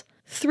give this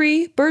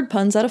 3 bird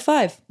puns out of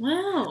 5.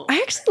 Wow. I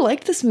actually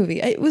liked this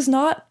movie. It was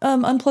not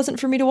unpleasant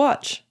for me to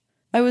watch.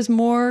 I was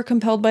more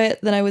compelled by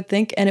it than I would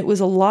think, and it was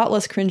a lot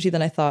less cringy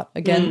than I thought.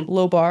 Again,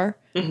 low bar,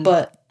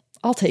 but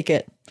I'll take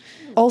it.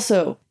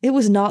 Also, it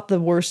was not the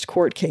worst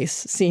court case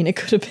scene it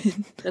could have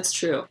been. That's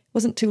true. It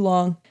wasn't too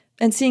long.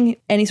 And seeing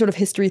any sort of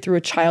history through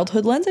a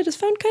childhood lens, I just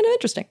found kind of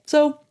interesting.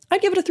 So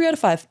I'd give it a 3 out of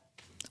 5.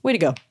 Way to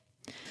go.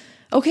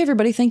 Okay,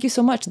 everybody, thank you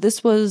so much.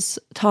 This was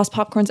Toss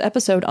Popcorn's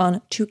episode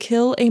on To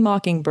Kill a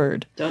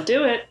Mockingbird. Don't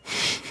do it.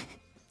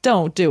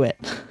 Don't do it.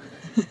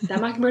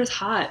 That mockingbird is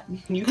hot.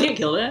 You can't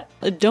kill that.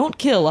 Don't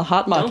kill a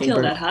hot mockingbird. Don't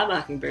kill that hot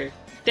mockingbird.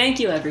 Thank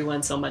you,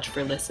 everyone, so much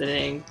for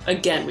listening.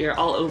 Again, we are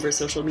all over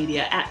social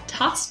media at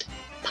Tossed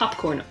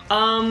Popcorn.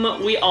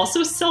 We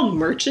also sell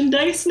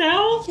merchandise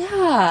now.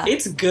 Yeah.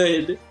 It's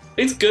good.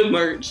 It's good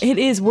merch. It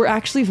is. We're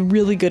actually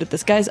really good at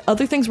this. Guys,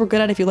 other things we're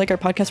good at, if you like our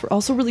podcast, we're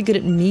also really good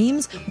at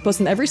memes. We post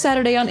them every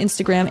Saturday on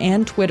Instagram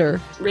and Twitter.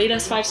 Rate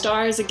us 5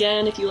 stars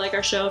again if you like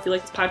our show, if you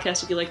like this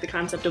podcast, if you like the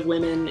concept of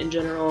women in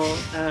general.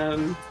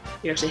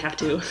 You actually have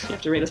to. You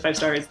have to rate us 5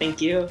 stars.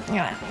 Thank you.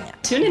 Yeah.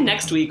 Tune in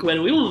next week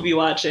when we will be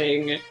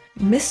watching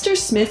Mr.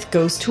 Smith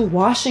Goes to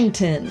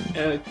Washington.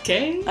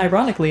 Okay.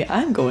 Ironically,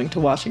 I'm going to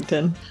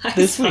Washington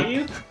this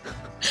week.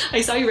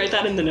 I saw you write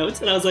that in the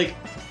notes, and I was like,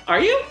 are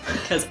you?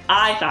 Because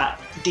I thought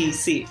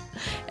DC.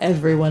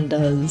 Everyone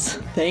does.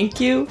 Thank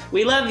you.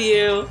 We love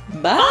you.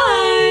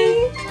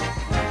 Bye.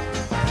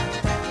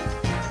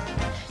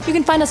 You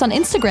can find us on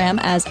Instagram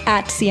as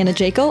 @Sienna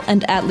Jekyll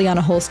and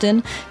 @Liana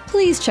Holston.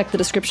 Please check the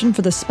description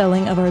for the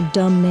spelling of our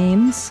dumb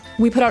names.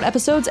 We put out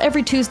episodes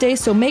every Tuesday,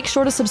 so make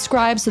sure to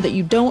subscribe so that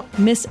you don't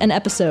miss an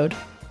episode.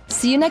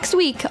 See you next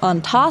week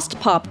on Tossed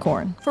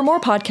Popcorn. For more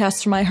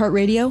podcasts from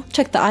iHeartRadio,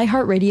 check the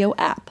iHeartRadio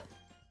app.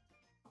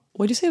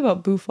 What'd you say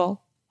about Boofall?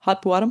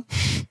 Hot Buatum?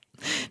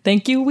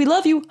 Thank you. We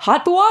love you.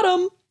 Hot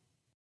Buatum.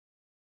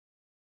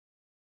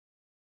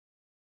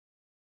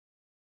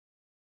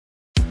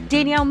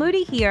 Danielle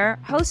Moody here,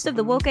 host of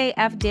the Woke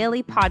AF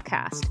Daily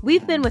podcast.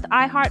 We've been with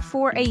iHeart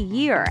for a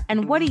year,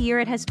 and what a year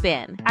it has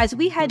been. As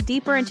we head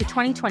deeper into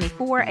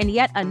 2024 and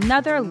yet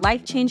another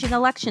life-changing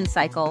election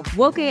cycle,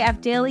 Woke AF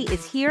Daily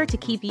is here to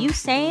keep you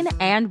sane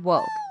and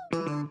woke.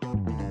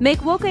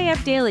 Make Woke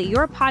AF Daily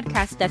your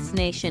podcast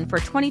destination for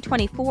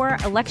 2024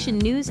 election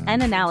news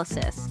and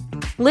analysis.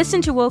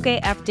 Listen to Woke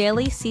AF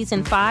Daily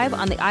Season 5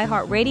 on the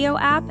iHeartRadio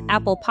app,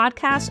 Apple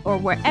Podcasts, or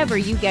wherever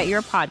you get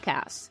your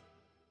podcasts.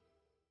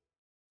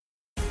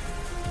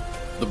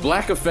 The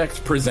Black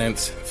Effect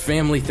presents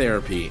Family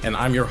Therapy, and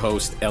I'm your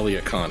host,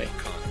 Elliot Connie.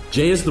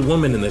 Jay is the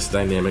woman in this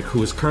dynamic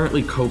who is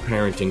currently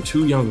co-parenting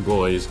 2 young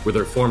boys with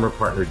her former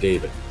partner,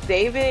 David.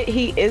 David,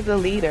 he is a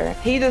leader.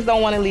 He just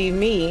don't want to leave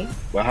me.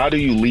 But how do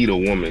you lead a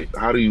woman?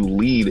 How do you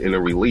lead in a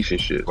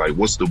relationship? Like,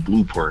 what's the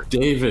blueprint?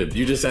 David,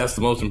 you just asked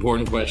the most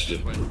important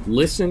question.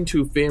 Listen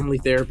to Family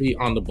Therapy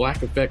on the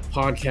Black Effect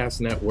Podcast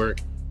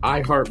Network,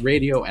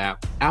 iHeartRadio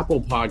app,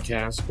 Apple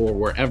Podcasts, or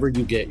wherever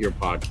you get your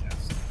podcasts.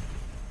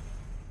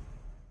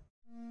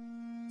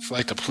 It's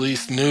like the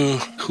police knew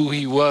who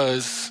he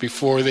was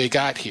before they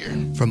got here.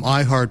 From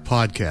iHeart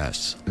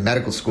Podcasts. The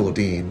medical school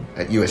dean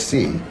at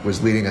USC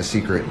was leading a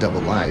secret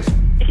double life.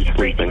 She's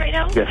breathing right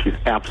now? Yes, she's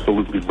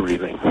absolutely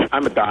breathing.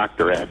 I'm a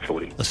doctor,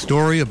 actually. A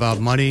story about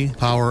money,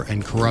 power,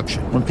 and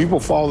corruption. When people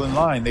fall in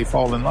line, they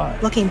fall in line.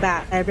 Looking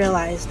back, I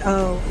realized,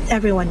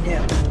 everyone knew.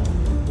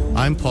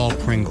 I'm Paul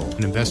Pringle,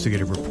 an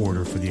investigative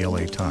reporter for the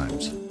LA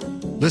Times.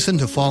 Listen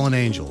to Fallen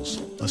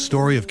Angels, a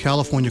story of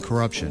California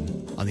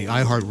corruption on the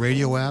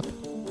iHeartRadio app,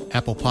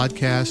 Apple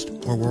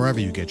Podcast, or wherever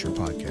you get your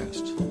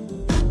podcasts.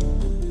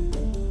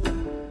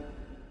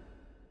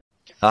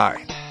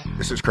 Hi,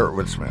 this is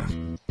Kurtwood Smith.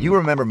 You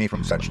remember me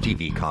from such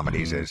TV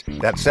comedies as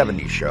That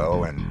 70s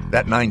Show and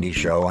That 90s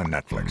Show on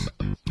Netflix.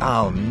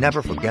 I'll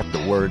never forget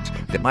the words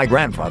that my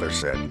grandfather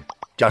said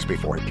just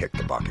before he kicked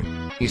the bucket.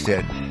 He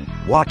said,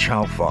 "Watch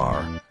how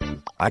far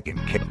I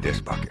can kick this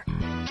bucket."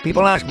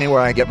 People ask me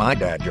where I get my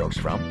dad jokes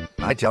from.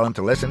 I tell them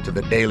to listen to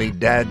the Daily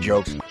Dad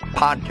Jokes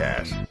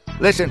podcast.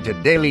 Listen to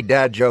Daily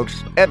Dad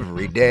Jokes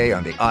every day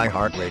on the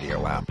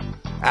iHeartRadio app,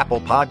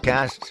 Apple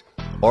Podcasts,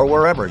 or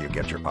wherever you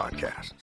get your podcasts.